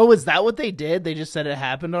 man. Oh, is that what they did? They just said it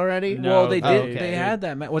happened already? No, Well, they did. okay. They had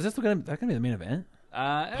that. Was this gonna be the main event?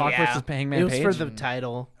 Pac Yeah. versus Hangman It was Page. for the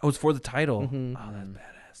title. Oh, it's for the title. Mhm. Oh, that's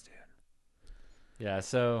badass, dude. Yeah.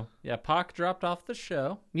 So yeah, Pac dropped off the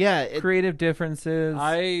show. Yeah, Creative differences.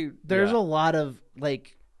 there's yeah. a lot of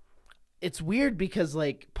like, it's weird because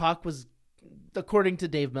like Pac was, according to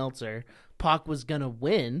Dave Meltzer, Pac was gonna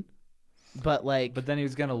win, but like, But then he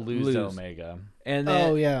was gonna lose to Lose. Omega. and then,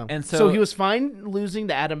 oh yeah, and so so he was fine losing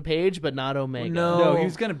to Adam Page, but not Omega. No. No, he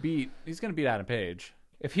was gonna beat. He's gonna beat Adam Page.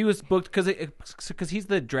 if he was booked because he's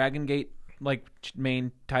the Dragon Gate like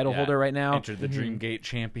main title Yeah. holder right now, Entered the Dream Gate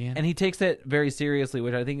champion. and he takes it very seriously,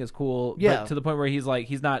 which I think is cool. Yeah. But to the point where he's like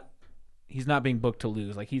he's not being booked to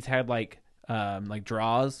lose. Like he's had like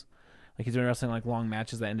draws, like he's been wrestling like long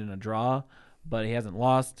matches that end in a draw, but he hasn't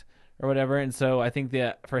lost or whatever. And so I think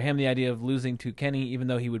that for him, the idea of losing to Kenny, even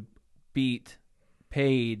though he would beat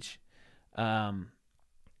Page,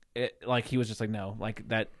 he was just like, no, like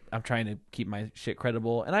that. I'm trying to keep my shit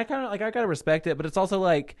credible, and I kind of I gotta respect it, but it's also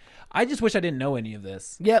like I just wish I didn't know any of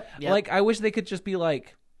this. Yep. Like I wish they could just be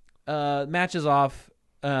like, matches off.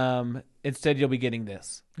 Instead, you'll be getting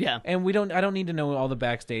this, yeah, and I don't need to know all the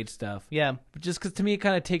backstage stuff. yeah, But just because to me, it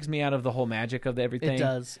kind of takes me out of the whole magic of everything. it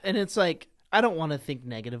does, and it's like I don't want to think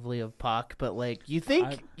negatively of Pac, but like you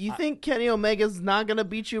think Kenny Omega's not gonna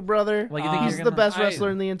beat you, brother? Like, you think he's you're the gonna- best wrestler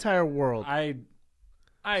in the entire world.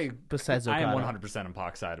 Besides I am Okada. 100% on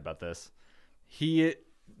Pac's side about this.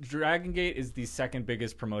 Dragon Gate is the second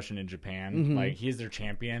biggest promotion in Japan. Mm-hmm. Like he is their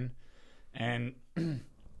champion, and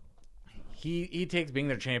he takes being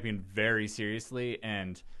their champion very seriously.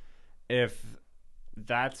 And if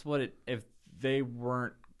if they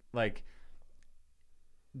weren't like.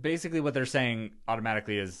 Basically, what they're saying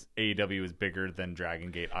automatically is AEW is bigger than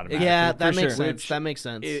Dragon Gate automatically. Yeah, that for makes sure. sense. That makes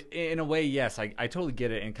sense. In a way, yes, I totally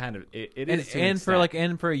get it, and kind of it And, is. to an and for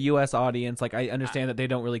extent. a U.S. audience, like I understand that they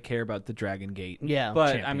don't really care about the Dragon Gate. yeah,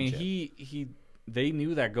 But I mean, championship. he they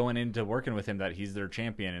knew that going into working with him that he's their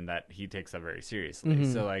champion and that he takes that very seriously.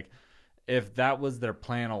 Mm-hmm. So like, if that was their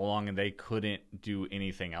plan all along and they couldn't do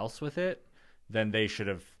anything else with it, then they should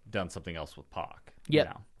have done something else with Pac. Yep. You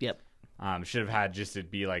know? Yep. Should have had just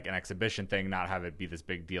it be like an exhibition thing, not have it be this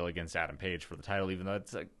big deal against Adam Page for the title, even though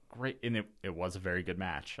it's a great, and it was a very good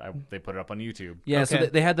match. They put it up on YouTube. Yeah, so Okay.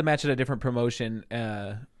 they had the match at a different promotion.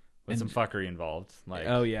 With some fuckery involved. Like,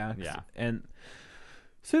 Oh yeah, Yeah. And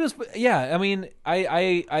so this, yeah, I mean,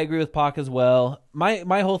 I agree with Pac as well.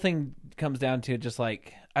 My whole thing comes down to just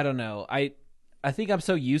like, I don't know, I think I'm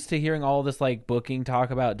so used to hearing all this like booking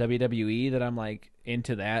talk about WWE that I'm like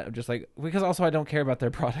into that. I'm just like, because also I don't care about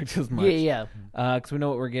their product as much. Yeah. Because we know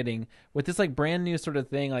what we're getting with this like brand new sort of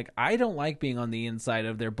thing. Like, I don't like being on the inside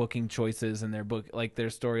of their booking choices and their their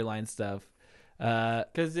storyline stuff.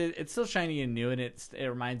 because it's still shiny and new, and it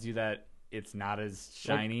reminds you that it's not as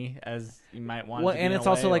shiny as you might want. Well, it to be and in it's a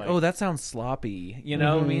also way. like, oh, that sounds sloppy. You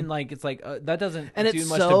know what I mean? Like, it's like that doesn't And do it's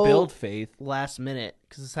much so to build faith. Last minute,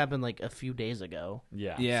 because this happened like a few days ago.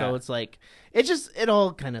 yeah, Yeah. So it's like it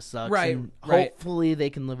all kind of sucks. Right, And right. hopefully they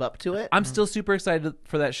can live up to it. I'm still super excited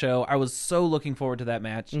for that show. I was so looking forward to that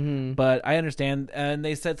match, but I understand. And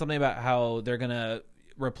they said something about how they're gonna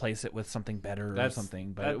replace it with something better or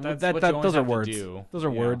something. But that's that, what you always those are have to words. do, Those are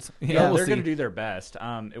you know? words. Yeah, we'll they're going see. to do their best.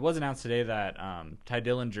 It was announced today that Ty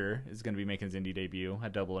Dillinger is going to be making his indie debut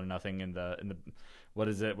at Double or Nothing in the what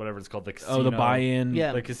is it? Whatever it's called, the casino, Oh, the buy-in.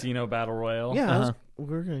 Yeah. the casino battle royal. Yeah,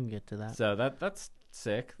 we're gonna get to that. So that's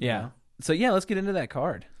sick. you Yeah. know? So yeah, let's get into that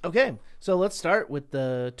card. Okay, so let's start with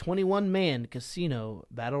the 21-man casino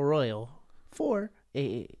battle royal for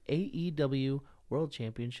a AEW World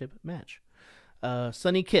Championship match.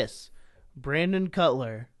 Sonny Kiss, Brandon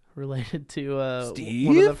Cutler, related to one of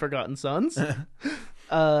Steve? the Forgotten Sons,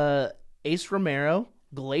 Ace Romero,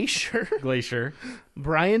 Glacier, Glacier.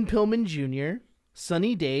 Brian Pillman Jr.,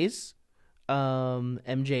 Sunny Days,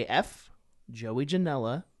 MJF, Joey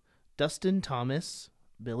Janela, Dustin Thomas,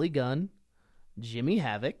 Billy Gunn, Jimmy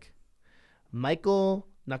Havoc, Michael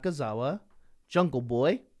Nakazawa, Jungle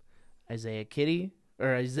Boy, Isaiah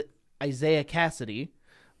Cassidy,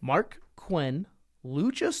 Mark Quinn,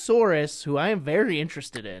 Luchasaurus, who I am very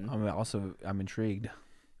interested in. I'm intrigued.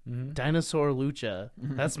 Dinosaur Lucha.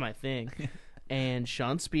 That's my thing. And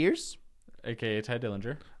Sean Spears, AKA Ty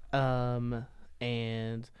Dillinger.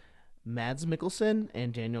 and Mads Mikkelsen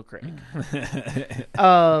and Daniel Craig.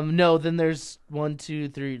 No, then there's 1, 2,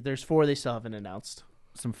 3. There's 4 they still haven't announced.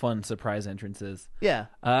 Some fun surprise entrances. Yeah.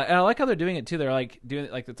 And I like how they're doing it too. They're like doing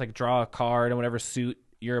it like it's like draw a card and whatever suit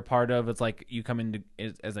you're a part of. It's like you come into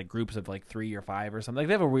as like groups of like 3 or 5 or something. Like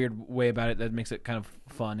they have a weird way about it that makes it kind of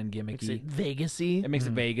fun and gimmicky. Makes it Vegas-y. It makes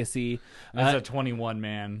it Vegas-y. That's a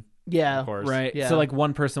 21-man. Yeah. Of course. Right. Yeah. So like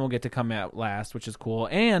one person will get to come out last, which is cool.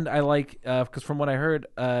 And I like because from what I heard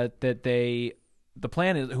that the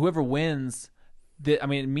plan is whoever wins. I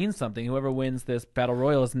mean, it means something. Whoever wins this battle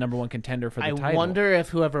royal is the number 1 contender for the I title. wonder if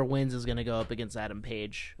whoever wins is going to go up against Adam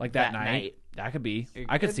Page like that night. That could be.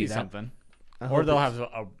 I could see that. something. I Or hope they'll it's-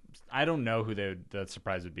 have I don't know who the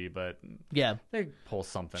surprise would be, but Yeah. they pull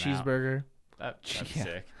something Cheeseburger. out. That's Yeah.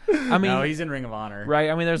 sick. I mean, No, he's in Ring of Honor.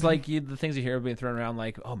 right. I mean, there's like the things you hear being thrown around,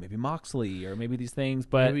 like maybe Moxley or maybe these things,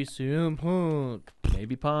 but Maybe CM Punk.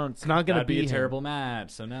 maybe Punk. It's not going to That'd be a him. terrible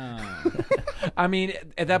match. So no. I mean,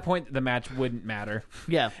 at that point, the match wouldn't matter.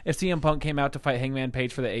 Yeah. If CM Punk came out to fight Hangman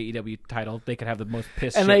Page for the AEW title, they could have the most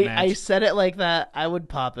pissed And shit I match. said it like that. I would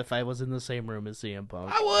pop if I was in the same room as CM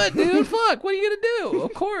Punk. I would, dude. Fuck. What are you gonna do?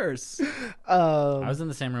 Of course. I was in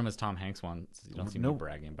the same room as Tom Hanks once. You don't see No- me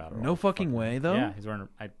bragging about it. No fucking way, though. Yeah, he's wearing.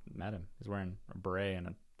 I met him. He's wearing a beret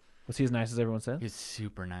and Was he as nice as everyone said? he's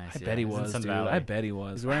super nice. I yeah. bet he He's in was, Sun dude. Valley. I bet he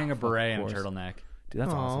was. He's wearing a Fuck, of beret and a course. turtleneck. Dude,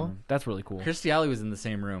 that's Aw. awesome. That's really cool. Kirstie Alley was in the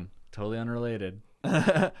same room. Totally unrelated.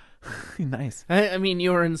 Nice. I mean,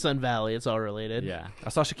 you were in Sun Valley. It's all related. Yeah. I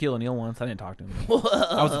saw Shaquille O'Neal once. I didn't talk to him. Whoa.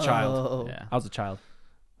 I was a child. Yeah. I was a child.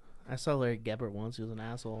 I saw Larry Gebert once. He was an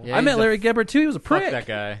asshole. Yeah, I met he's a Larry Gebert too. He was a Fuck prick. that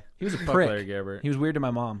guy. He was a Fuck prick. Larry Gebert. He was weird to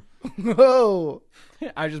my mom. Whoa.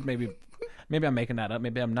 I just maybe I'm making that up.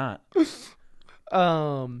 Maybe I'm not.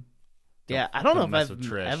 Yeah, I don't know don't if mess I've with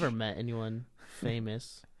Trish. ever met anyone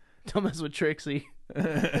famous. Don't mess with Trixie.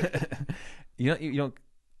 You don't.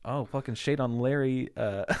 Oh, fucking shade on Larry.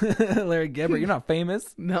 Larry Gebert. You're not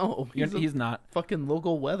famous. No, He's not. fucking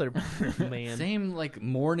local weather man. Same like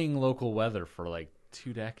morning local weather for like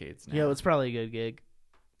 2 decades now. Yeah, it's probably a good gig.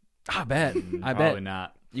 I bet. I Probably bet.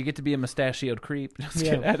 not. You get to be a mustachioed creep. Just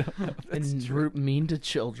Yeah. kidding. I don't know. And mean to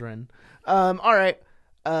children. All right.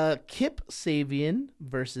 Kip Sabian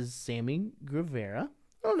versus Sammy Guevara.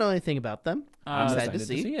 I don't know anything about them. I'm excited to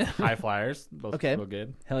excited see. it. High flyers. Both Okay. real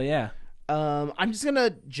good. Hell yeah. I'm just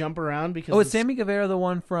gonna jump around because Oh, is Sammy Guevara the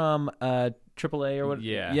one from AAA or what?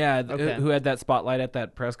 Yeah. Yeah, Okay. who had that spotlight at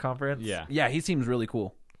that press conference? Yeah. Yeah, he seems really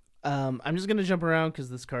cool. I'm just gonna jump around because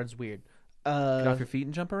this card's weird. Get off your feet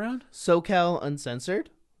and jump around? SoCal Uncensored,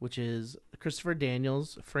 which is Christopher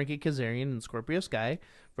Daniels, Frankie Kazarian, and Scorpio Sky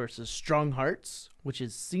versus Strong Hearts, which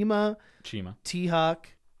is Seema, Chima. T-Hawk,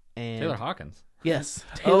 and Taylor Hawkins. Yes,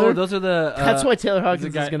 Oh, Taylor. those are the. That's why Taylor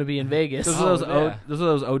Hawkins guy- is going to be in Vegas. Those are those. yeah. Those are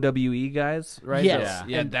those OWE guys, right? Yes.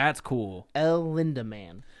 Yeah, And- that's cool. El Linda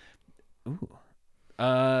Man. Ooh.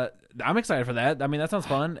 I'm excited for that. I mean, that sounds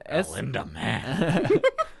fun. Linda man.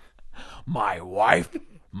 My wife.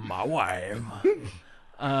 My wife.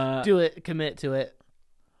 Do it. Commit to it.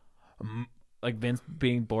 Like Vince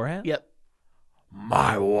being Borat? Yep.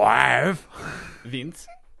 My wife. Vince.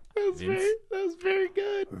 That was very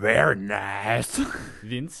good. Very nice.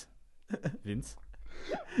 Vince. Vince.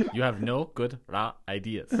 You have no good raw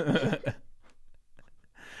ideas. I've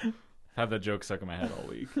had that joke stuck in my head all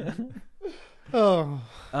week. Oh,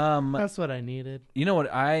 Um, that's what I needed. you know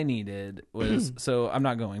what I needed was so I'm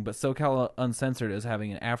not going, but SoCal Uncensored is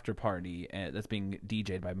having an after party that's being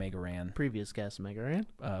DJ'd by Mega Ran, Previous guest, Mega Ran.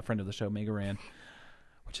 friend of the show, Mega Ran,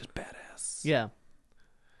 which is badass. Yeah.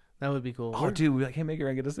 That would be cool. Oh, dude, we're like, hey, Mega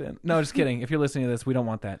Ran, get us in. No, just kidding. If you're listening to this, we don't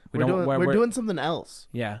want that. We're doing something else.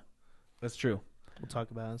 Yeah, that's true. We'll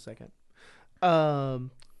talk about it in a second.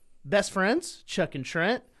 Best friends, Chuck and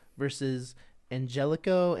Trent versus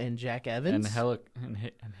Angelico and Jack Evans. Angelico.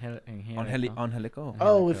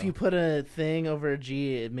 Oh, if you put a thing over a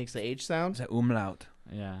G, it makes the H sound. It's an umlaut.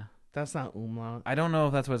 Yeah. That's not umlaut. I don't know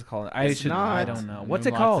if that's what it's called. It's not. I don't know. What's it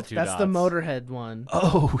Umlaut's called? the two That's the dots. Motorhead one.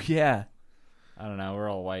 Oh, yeah. I don't know. We're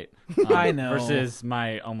all white. I know.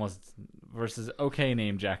 Versus okay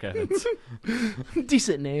name Jack Evans.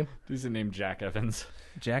 Decent name. Decent name Jack Evans.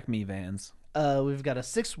 Jack Me Vans. We've got a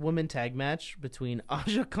 6-woman tag match between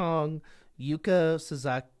Aja Kong, Yuka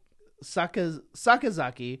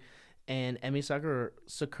Sakazaki, and Emi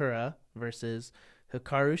Sakura versus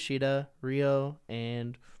Hikaru Shida, Ryo,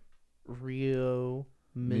 and Ryo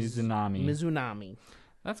Mizunami.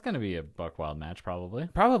 That's gonna be a buck wild match, probably.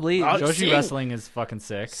 Probably. Joshi seeing- wrestling is fucking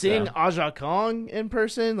sick. Seeing so. Aja Kong in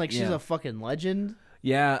person, like she's Yeah. a fucking legend.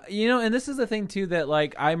 Yeah, and this is the thing too that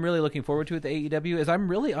like I'm really looking forward to at the AEW is I'm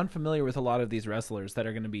really unfamiliar with a lot of these wrestlers that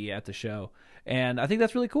are going to be at the show, and I think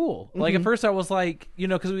that's really cool. Like at first I was like,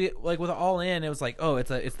 because we like with All In, it was like, oh, it's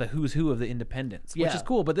the who's who of the independents, which Yeah. is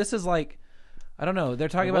cool. But this is like, I don't know, they're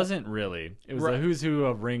talking It about wasn't really. It was Right. the who's who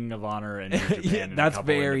of Ring of Honor and New Japan. Yeah, and that's a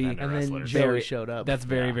couple very- independent And then wrestlers. Joey showed up. That's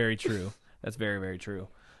very Yeah. very true. That's very very true.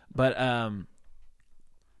 But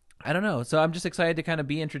I don't know. So I'm just excited to kind of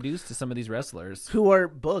be introduced to some of these wrestlers. Who are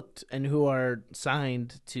booked and who are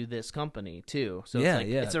signed to this company too. So Yeah, it's,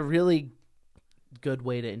 yeah. it's a really good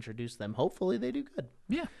way to introduce them. Hopefully they do good.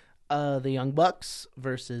 Yeah. The Young Bucks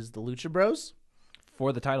versus the Lucha Bros.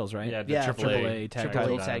 For the titles, right? Yeah, the Yeah, AAA tag AAA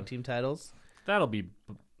titles. tag team titles. That'll be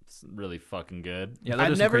really fucking good. Yeah, they'll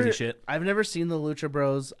do some crazy shit. I've never seen the Lucha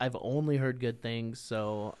Bros. I've only heard good things,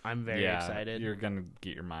 so I'm very excited. You're gonna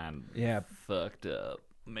get your mind Yeah. fucked up,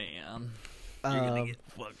 man. Um, You're gonna get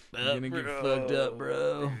fucked up,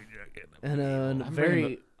 bro. and I'm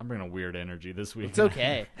bringing a weird energy this week. it's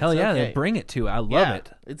okay. Hell It's yeah, okay. they bring it to. I love Yeah,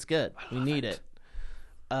 it. It's good. We need it.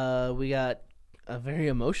 We got a very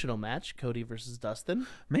emotional match: Cody versus Dustin.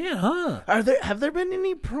 Man, huh? Have there been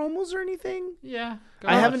any promos or anything? Yeah, go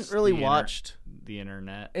I watch haven't really the watched. the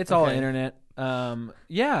internet. It's all Okay. internet. I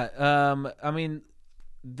mean,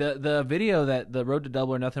 the video that the Road to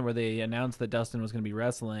Double or Nothing where they announced that Dustin was going to be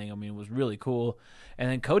wrestling, I mean, was really cool. And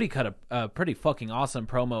then Cody cut a pretty fucking awesome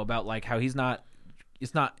promo about like how it's not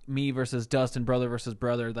me versus Dustin, brother versus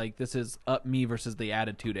brother. Like this is me versus the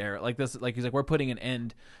Attitude Era. Like this, like he's like we're putting an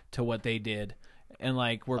end to what they did, and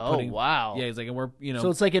like we're Oh, putting wow. yeah. He's like and we're So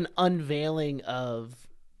it's like an unveiling of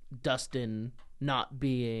Dustin not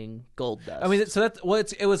being Gold Dust. I mean, so that's well.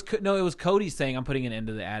 It was Cody saying I'm putting an end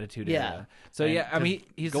to the Attitude Yeah. Era. So And yeah, I mean,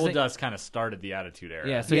 he's Gold saying- Dust kind of started the Attitude Era.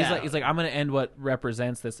 Yeah, so Yeah. he's like I'm gonna end what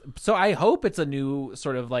represents this. So I hope it's a new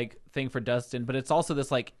sort of like thing for Dustin, but it's also this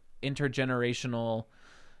like intergenerational,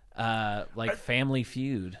 like family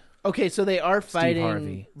feud. okay, so they are fighting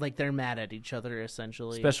Harvey. like they're mad at each other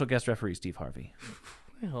essentially. Special guest referee Steve Harvey.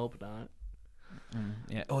 I hope not.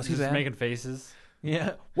 Yeah. Oh, is He's he just bad? making faces.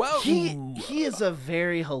 Yeah. Whoa. He is a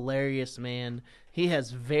very hilarious man. He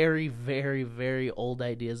has very, very, very old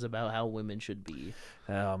ideas about how women should be.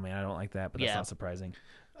 Oh man, I don't like that, but that's Yeah. not surprising.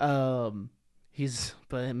 He's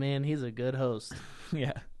a good host.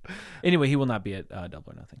 Yeah. Anyway, he will not be at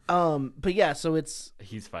Double or Nothing. But yeah, so it's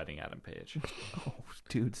He's fighting Adam Page. Oh,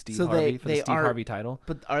 dude, Steve So Harvey they- for the they Steve are- Harvey title.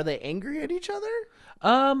 but are they angry at each other?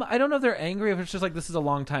 I don't know if they're angry, if it's just like this is a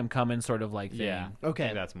long time coming sort of like thing. Yeah. Okay. I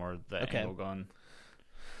think that's more the Okay. angle going.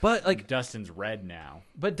 But like, Dustin's red now.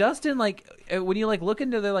 but Dustin, like, when you like look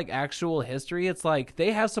into their like actual history, it's like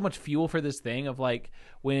they have so much fuel for this thing of like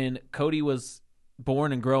when Cody was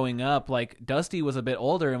born and growing up, like Dusty was a bit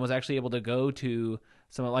older and was actually able to go to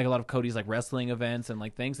some like a lot of Cody's like wrestling events and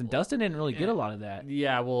like things, and Dustin didn't really get a lot of that.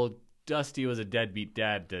 Yeah, well, Dusty was a deadbeat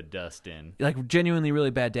dad to Dustin. Like genuinely really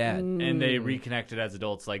bad dad. And they reconnected as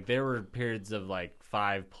adults. Like, there were periods of like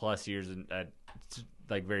 5+ years at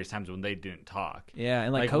like various times when they didn't talk. Yeah,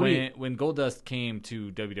 and like Like Cody. when Goldust came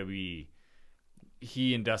to WWE,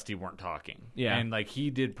 he and Dusty weren't talking. Yeah. And like he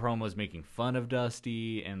did promos making fun of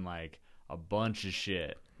Dusty and like a bunch of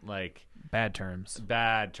shit. Like Bad terms.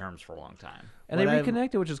 bad terms for a long time. And What they I've-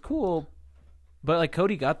 reconnected, which is cool. But like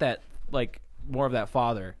Cody got that like more of that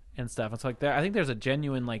father and stuff. It's like there. I think there's a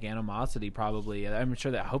genuine like animosity probably. I'm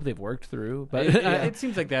sure that I hope they've worked through. But It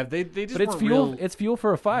seems like that. They just but it's weren't fuel. real- It's fuel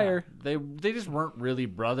for a fire. They just weren't really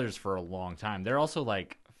brothers for a long time. They're also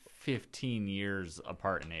like 15 years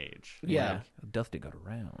apart in age. Yeah. Dusty got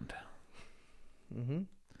around.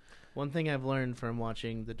 One thing I've learned from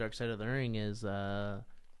watching The Dark Side of the Ring is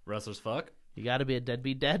Wrestlers fuck. you got to be a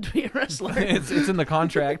deadbeat dad to be a wrestler, it's in the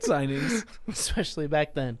contract signings. especially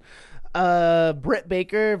back then. Britt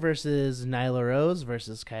Baker versus Nyla Rose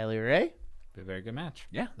versus Kylie Ray. Be a very good match.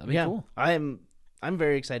 Yeah, that'd be cool. I'm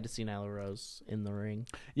very excited to see Nyla Rose in the ring.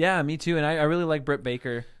 Yeah, me too. And I really like Britt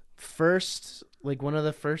Baker. First, like one of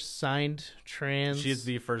the first signed trans. She is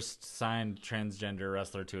the first signed transgender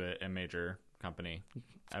wrestler to a major company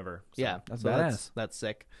ever. So. yeah, That's so badass. That's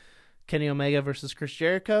sick. Kenny Omega versus Chris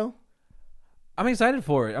Jericho. I'm excited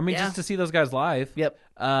for it. I mean, Yeah. just to see those guys live. Yep.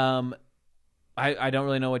 I don't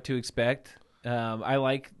really know what to expect. I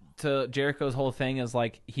like Jericho's whole thing is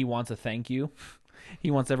like he wants a thank you. He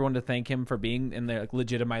wants everyone to thank him for being and they're like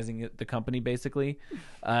legitimizing the company basically.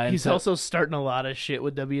 And He's so- also starting a lot of shit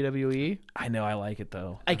with WWE. I know I like it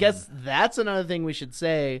though. I guess that's another thing we should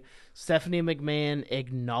say. Stephanie McMahon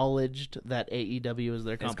acknowledged that AEW is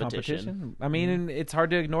their It's competition. I mean, and it's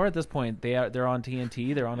hard to ignore at this point. They're on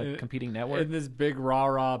TNT. They're on a competing network. In this big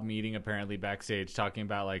rah-rah meeting apparently backstage talking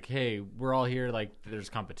about like, hey, we're all here, like there's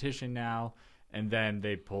competition now. And then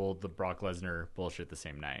they pulled the Brock Lesnar bullshit the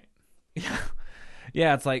same night.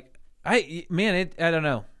 Yeah, it's like I don't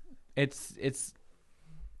know. It's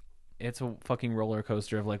a fucking roller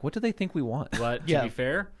coaster of like, what do they think we want? But to Yeah. be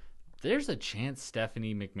fair, there's a chance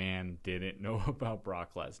Stephanie McMahon didn't know about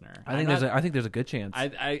Brock Lesnar. I think there's a good chance.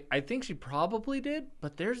 I think she probably did,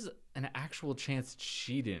 but there's an actual chance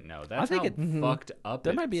she didn't know. That's think how fucked up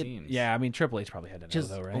there it might be. seems. Yeah, I mean Triple H probably had to know Just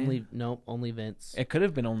though, right? only Vince. It could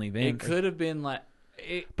have been only It Vince. could have been like...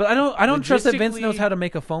 But I don't trust that Vince Logistically- knows how to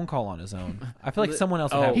make a phone call on his own. I feel like someone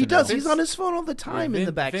else would Oh, have to He does. know. He's on his phone all the time in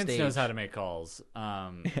the backstage. Vince knows how to make calls.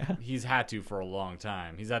 He's had to for a long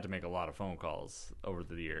time. He's had to make a lot of phone calls over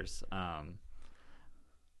the years. I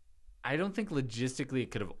don't think logistically it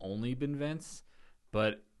could have only been Vince,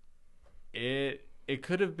 but it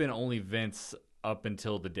could have been only Vince up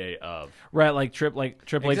until the day of. Right, like Triple H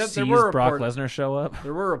Except there sees were Brock report- Lesnar show up.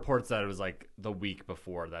 There were reports that it was like the week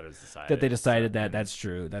before that it was decided. That they decided So, that. That's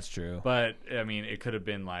true. That's true. But I mean, it could have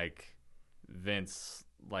been like Vince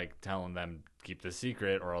like telling them keep this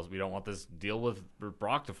secret, or else we don't want this deal with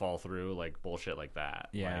Brock to fall through, like bullshit like that.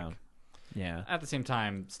 Yeah. Like, Yeah. at the same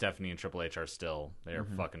time, Stephanie and Triple H are still they're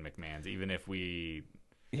fucking McMahons. Even if we,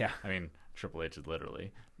 Yeah. I mean, Triple H is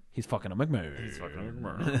literally He's fucking a McMahon. he's fucking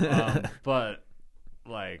McMahon. But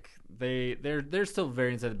like they're still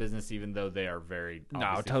very inside the business, even though they are very No,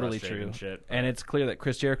 obviously totally frustrated true. and shit. And but it's clear that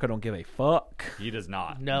Chris Jericho don't give a fuck. he does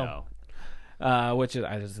not. No. Which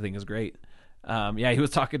I just think is great. Yeah, he was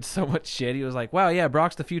talking so much shit. He was like, "Wow, yeah,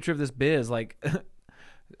 Brock's the future of this biz." Like,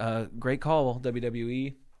 great call,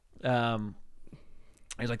 WWE.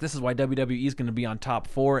 He's like, "This is why WWE is going to be on top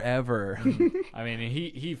forever." I mean,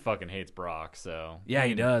 he fucking hates Brock. So Yeah,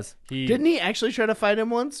 he does. Didn't he actually try to fight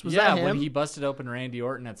him once? Was yeah, that him? when he busted open Randy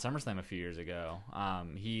Orton at SummerSlam a few years ago,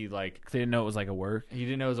 he like They didn't know it was like a work. he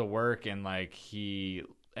didn't know it was a work, and like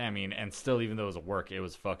I mean, and still, even though it was a work, it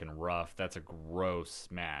was fucking rough. That's a gross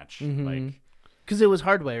match. Like Because it was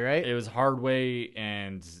Hardway, right? it was Hardway,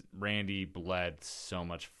 and Randy bled so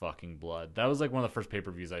much fucking blood. That was like one of the first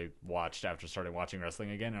pay-per-views I watched after starting watching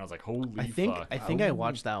wrestling again, and I was like, holy I think fuck. I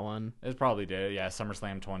watched that one. It probably did. Yeah,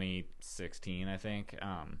 SummerSlam 2016, I think.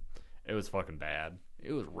 It was fucking bad.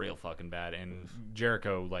 It was real fucking bad. And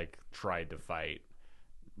Jericho like tried to fight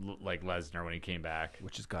like Lesnar when he came back.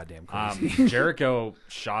 which is goddamn crazy. Jericho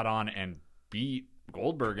shot on and beat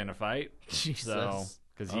Goldberg in a fight. Jesus. So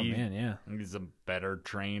because Oh man, yeah, he's a better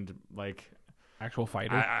trained actual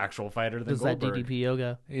fighter. actual fighter than Does that Goldberg. DDP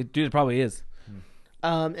yoga? Dude, it probably is.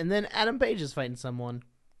 And then Adam Page is fighting someone.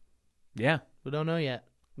 Yeah, We don't know yet.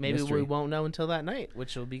 Maybe Mystery. we won't know until that night,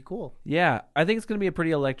 which will be cool. yeah. I think it's going to be a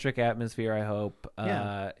pretty electric atmosphere. I hope.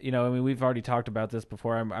 Yeah. You know, I mean, we've already talked about this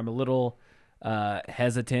before. I'm a little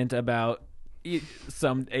hesitant about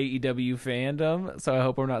some AEW fandom, so I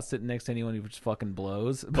hope we're not sitting next to anyone who just fucking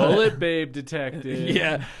blows. Bullet Babe detected.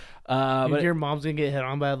 Yeah. But Your mom's gonna get hit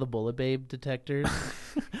on by the Bullet Babe detectors.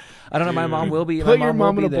 I don't know. My mom will be. Put my your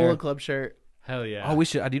mom will in a be there. Bullet Club shirt. Hell yeah. Oh, we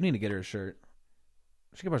should. I do need to get her a shirt.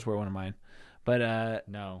 She could just wear one of mine. But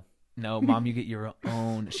No. no, Mom, you get your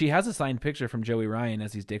own. She has a signed picture from Joey Ryan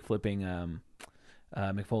as he's dick flipping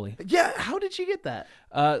McFoley. Yeah, how did she get that?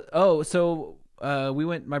 So we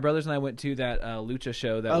went. My brothers and I went to that Lucha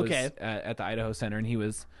show that Okay. was at the Idaho Center, and he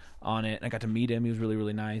was on it. And I got to meet him. He was really,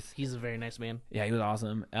 really nice. He's a very nice man. Yeah, he was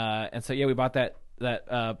awesome. And so yeah, we bought that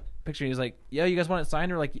picture. He was like, "Yo, you guys want it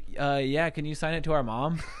signed?" We're like, "Yeah, can you sign it to our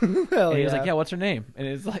mom?" Hell And he was like, "Yeah, what's her name?" And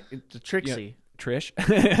it's like Trixie. you know, Trish.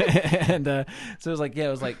 And so it was like, yeah, it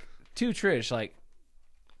was like to Trish, like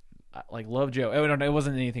love Joe. Oh, no, it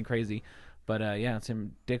wasn't anything crazy, but yeah, it's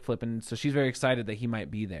him dick flipping. So she's very excited that he might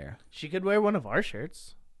be there. She could wear one of our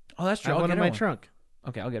shirts. Oh, that's I true. have I'll one get in her my one. trunk.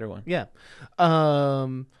 Okay, I'll get her one. Yeah.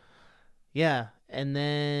 Yeah. And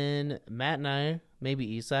then Matt and I, maybe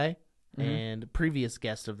Isai, and previous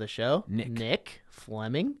guest of the show, Nick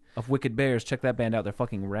Fleming. Of Wicked Bears, check that band out. They're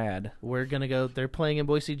fucking rad. We're going to go. They're playing in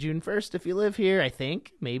Boise June 1st if you live here, I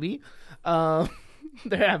think. Maybe. There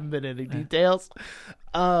haven't been any details.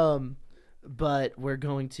 But we're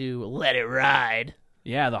going to let it ride.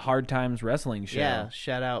 Yeah, the Hard Times Wrestling Show. Yeah.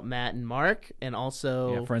 Shout out Matt and Mark. And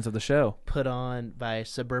also Yeah, friends of the show. put on by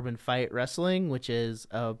Suburban Fight Wrestling, which is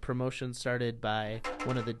a promotion started by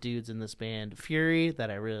one of the dudes in this band, Fury, that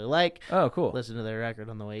I really like. Oh, cool. Listen to their record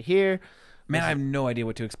on the way here. Man, I have no idea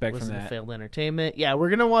what to expect from Listen to that. Failed Entertainment. Yeah, we're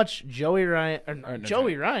gonna watch Joey Ryan.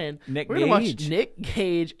 Nick We're gonna watch Gage. Nick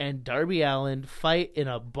Gage and Darby Allin fight in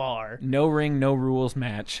a bar. No ring, no rules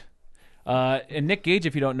match. And Nick Gage,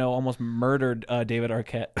 if you don't know, almost murdered David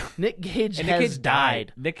Arquette. Nick Gage And has Nick Cage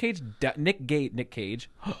died. Nick Cage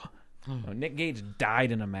No, Nick Gage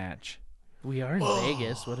died in a match. We are in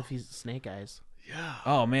Vegas. What if he's Snake Eyes?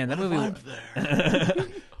 Oh man, that movie.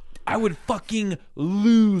 I would fucking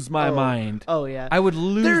lose my mind. Oh yeah. I would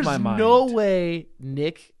lose There's my mind. no way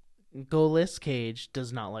Nicolas Cage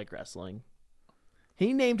does not like wrestling.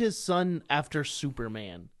 He named his son after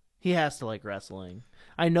Superman. He has to like wrestling.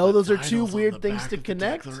 I know those are two weird things to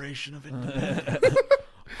connect. Declaration of Independence.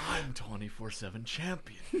 I'm 24/7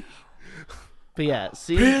 champion. But yeah,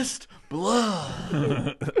 Pissed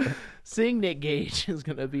blood. seeing Nick Gage is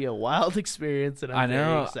going to be a wild experience, and I'm I know.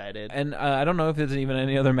 very excited. And I don't know if there's even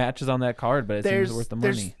any other matches on that card, but it seems worth the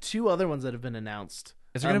There's money. two other ones that have been announced.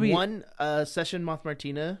 Is there gonna be one Session Moth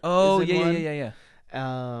Martina? Oh is in yeah, one, yeah.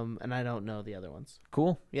 and I don't know the other ones.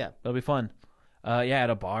 Cool. Yeah. That'll be fun. Yeah, at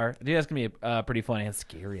a bar. Dude, that's gonna be pretty funny and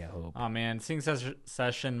scary. I hope. Oh man, seeing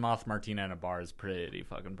Session Moth Martina in a bar is pretty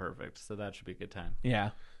fucking perfect. So that should be a good time.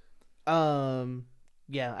 Yeah.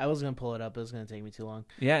 Yeah, I was gonna pull it up. It was gonna take me too long.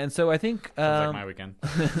 Yeah, and so I think Sounds like my weekend.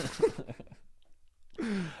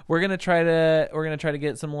 we're gonna try to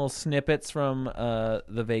get some little snippets from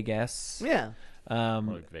the Vegas. Yeah.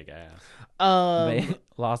 Look, big ass.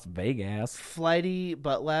 Las Vegas. Flighty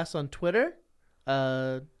Buttlass on Twitter,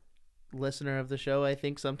 listener of the show, I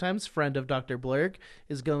think sometimes, friend of Dr. Blurg,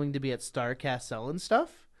 is going to be at StarCast selling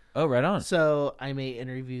stuff. Oh, right on. So I may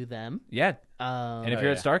interview them. Yeah. And if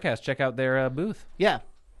you're at Starcast, check out their booth. Yeah.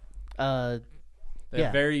 They have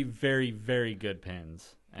Yeah. very, very, very good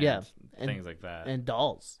pins. And Yeah. things like that. And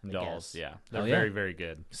dolls. I dolls, guess. yeah. They're Oh, yeah. very, very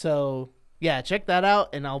good. So yeah, check that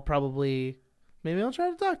out, and I'll try to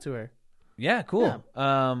talk to her. Yeah, cool.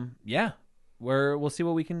 Yeah. We'll see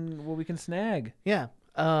what we can snag. Yeah.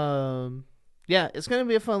 Yeah, it's gonna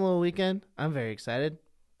be a fun little weekend. I'm very excited.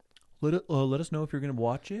 Let us know if you're gonna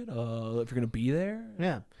watch it. If you're gonna be there.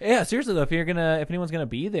 Yeah. Yeah, seriously though, if anyone's gonna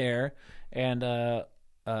be there and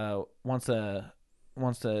wants to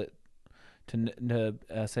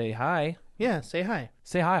say hi, Yeah, say hi.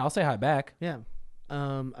 say hi. I'll say hi back. Yeah.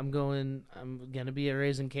 I'm gonna be at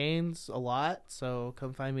Raising Cane's a lot, so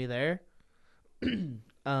come find me there.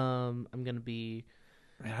 I'm gonna be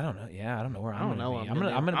Man, I don't know. Yeah, I don't know where I I'm don't know. gonna be.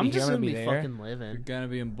 I'm gonna be here. just I'm gonna gonna be be there. fucking You're living. gonna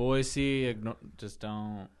be in Boise. Just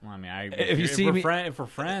don't. I mean, If you see me- if we're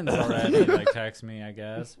friends already, like text me, I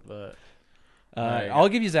guess. But Right. I'll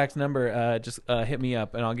give you Zach's number. Just hit me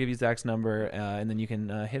up, and I'll give you Zach's number, and then you can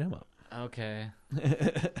hit him up. Okay.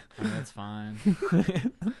 That's fine.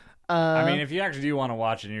 I mean, if you actually do want to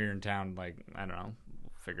watch it and you're in town, like, I don't know,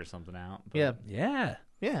 figure something out. But yeah.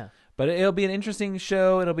 But it'll be an interesting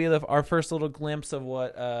show. It'll be our first little glimpse of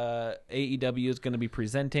what AEW is going to be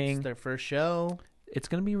presenting. It's their first show. It's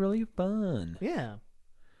going to be really fun. Yeah.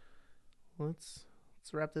 Let's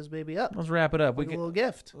wrap this baby up. Let's wrap it up. Like a little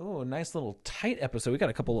gift. Oh, a nice little tight episode. We got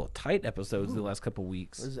a couple little tight episodes the last couple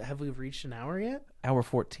weeks. Have we reached an hour yet? Hour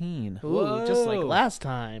 14. Ooh, just like last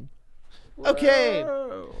time. Okay.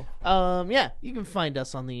 Yeah, you can find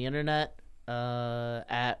us on the internet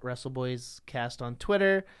at WrestleBoysCast on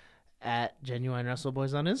Twitter, at Genuine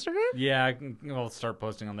WrestleBoys on Instagram. yeah, I'll start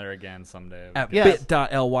posting on there again someday. At Yes.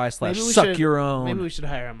 bit.ly/suck your own. Maybe we should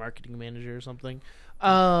hire a marketing manager or something.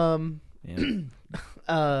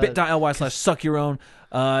 bit.ly/suck your own.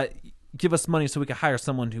 Give us money so we can hire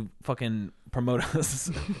someone to fucking promote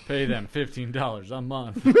us. Pay them $15 a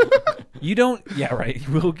month. You don't. Yeah, right.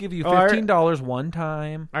 We'll give you $15 one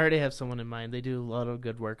time. I already have someone in mind. They do a lot of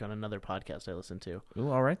good work on another podcast I listen to.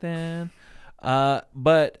 Ooh, all right then.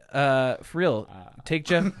 But for real,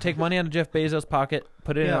 take money out of Jeff Bezos' pocket,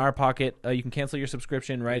 put it in our pocket. You can cancel your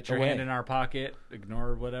subscription right Get your away. hand in our pocket.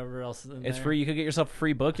 Ignore whatever else is in It's there. free. You could get yourself a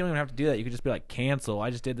free book. You don't even have to do that. You could just be like, cancel. I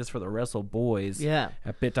just did this for the Wrestle Boys. Yeah.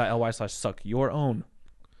 At bit.ly/suck your own.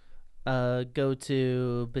 Go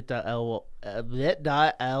to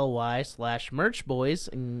bit.ly/merchboys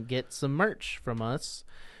and get some merch from us.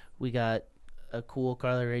 We got a cool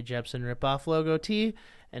Carly Rae Jepsen ripoff logo tee,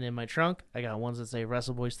 and in my trunk, I got ones that say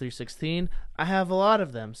WrestleBoys 316. I have a lot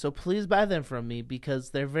of them, so please buy them from me because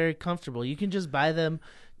they're very comfortable. You can just buy them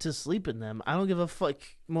to sleep in them. I don't give a fuck.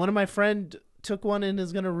 One of my friend took one and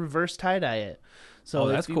is going to reverse tie-dye it. So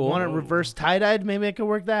that's if you cool. want it reverse tie-dyed, maybe I can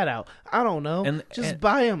work that out. I don't know. And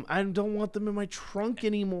buy them. I don't want them in my trunk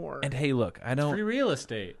anymore. And hey, look, Free real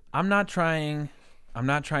estate. I'm not trying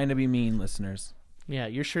to be mean, listeners. Yeah,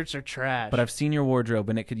 your shirts are trash. But I've seen your wardrobe,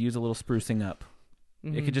 and it could use a little sprucing up.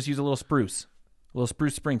 It could just use a little spruce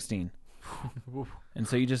Springsteen. And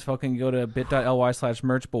so you just fucking go to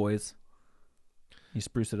bit.ly/merchboys. You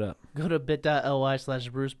spruce it up. Go to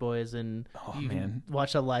bit.ly/BruceBoys and you man. can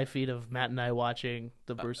watch a live feed of Matt and I watching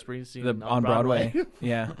the Bruce Springsteen On Broadway.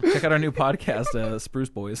 Yeah. Check out our new podcast, Spruce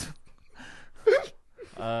Boys.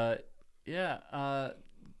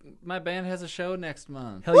 My band has a show next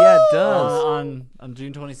month. Hell yeah, it does. On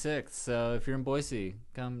June 26th. So if you're in Boise,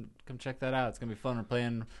 come check that out. It's gonna be fun. We're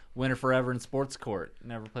playing Winter Forever and Sports Court.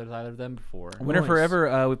 Never played with either of them before. Winter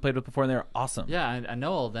Forever, we played with before, and they're awesome. Yeah, I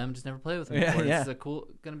know all of them. Just never played with them Yeah, before. yeah. It's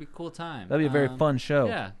gonna be a cool time. That'll be a very fun show.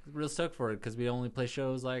 Yeah, real stoked for it because we only play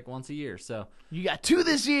shows like once a year. So You got two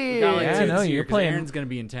this year. we got like Yeah, two I know, this year you're 'cause playing- Aaron's gonna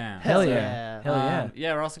be in town. Hell Hell yeah. yeah. Hell yeah.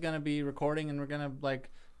 Yeah, we're also gonna be recording, and we're gonna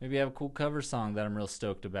maybe have a cool cover song that I'm real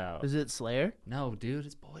stoked about. Is it Slayer? No, dude,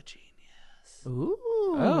 it's Boy Genius. Ooh.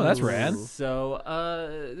 Oh, that's rad. So,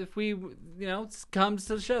 if we, comes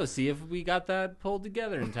to the show, see if we got that pulled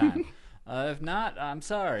together in time. If not, I'm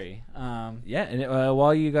sorry. Yeah, and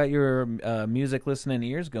while you got your music listening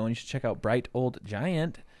ears going, you should check out Bright Old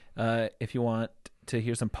Giant if you want to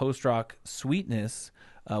hear some post-rock sweetness.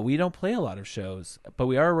 We don't play a lot of shows, but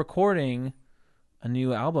we are recording a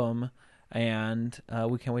new album, and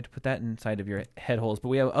we can't wait to put that inside of your head holes. But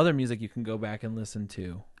we have other music you can go back and listen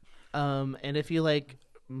to. And if you like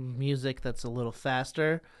music that's a little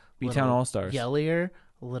faster, B-Town All-Stars. yellier,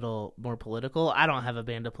 a little more political. I don't have a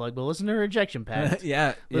band to plug, but listen to Rejection Pact.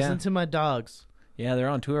 Yeah, Listen to my dogs. Yeah, they're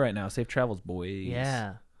on tour right now. Safe travels, boys.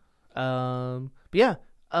 Yeah. But yeah,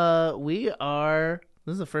 we are.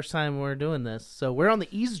 This is the first time we're doing this, so we're on the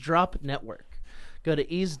Eavesdrop Network. Go to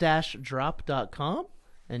ease-drop.com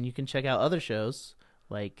and you can check out other shows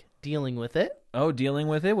like Dealing with It. Oh, Dealing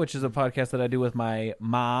with It, which is a podcast that I do with my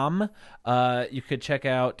mom. You could check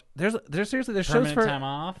out. There's shows Permanent for Time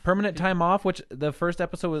Off. Permanent Time Off, which the first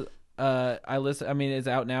episode was. I listen. I mean, it's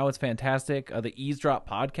out now. It's fantastic. The Eavesdrop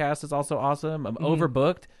podcast is also awesome.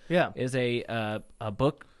 Overbooked. Yeah. Is a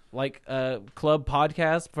book club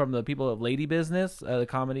podcast from the people of Lady Business, the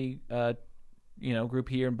comedy group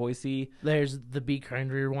here in Boise. There's the Be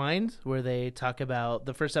Kind Rewind, where they talk about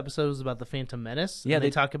the first episode was about the Phantom Menace. Yeah, and they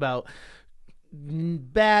talk about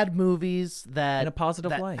bad movies that In a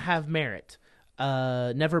positive light. have merit.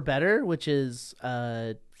 Never Better, which is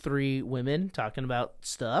 3 women talking about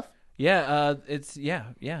stuff. Yeah.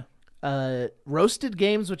 Roasted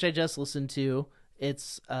Games, which I just listened to.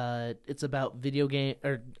 It's about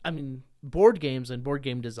board games and board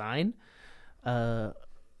game design.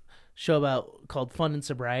 Show called Fun and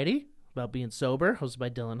Sobriety, about being sober, hosted by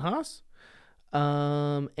Dylan Haas.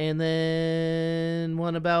 And then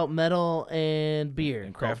one about metal and beer,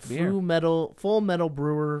 And craft called beer. Full Metal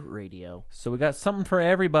Brewer Radio. So we got something for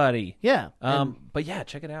everybody. Yeah. and But yeah,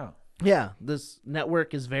 check it out. yeah, this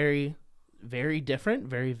network is very, very different,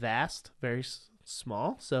 very vast, very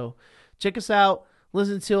small. So check us out.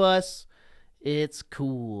 Listen to us. It's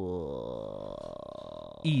cool.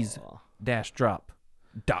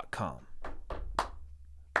 Ease-drop.com.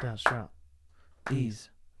 That's right.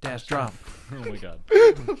 Ease-drop. Oh my god.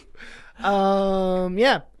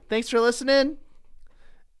 Yeah. Thanks for listening.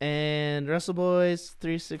 And Russell Boys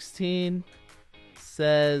 316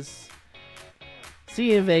 says,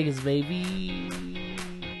 "See you in Vegas, baby."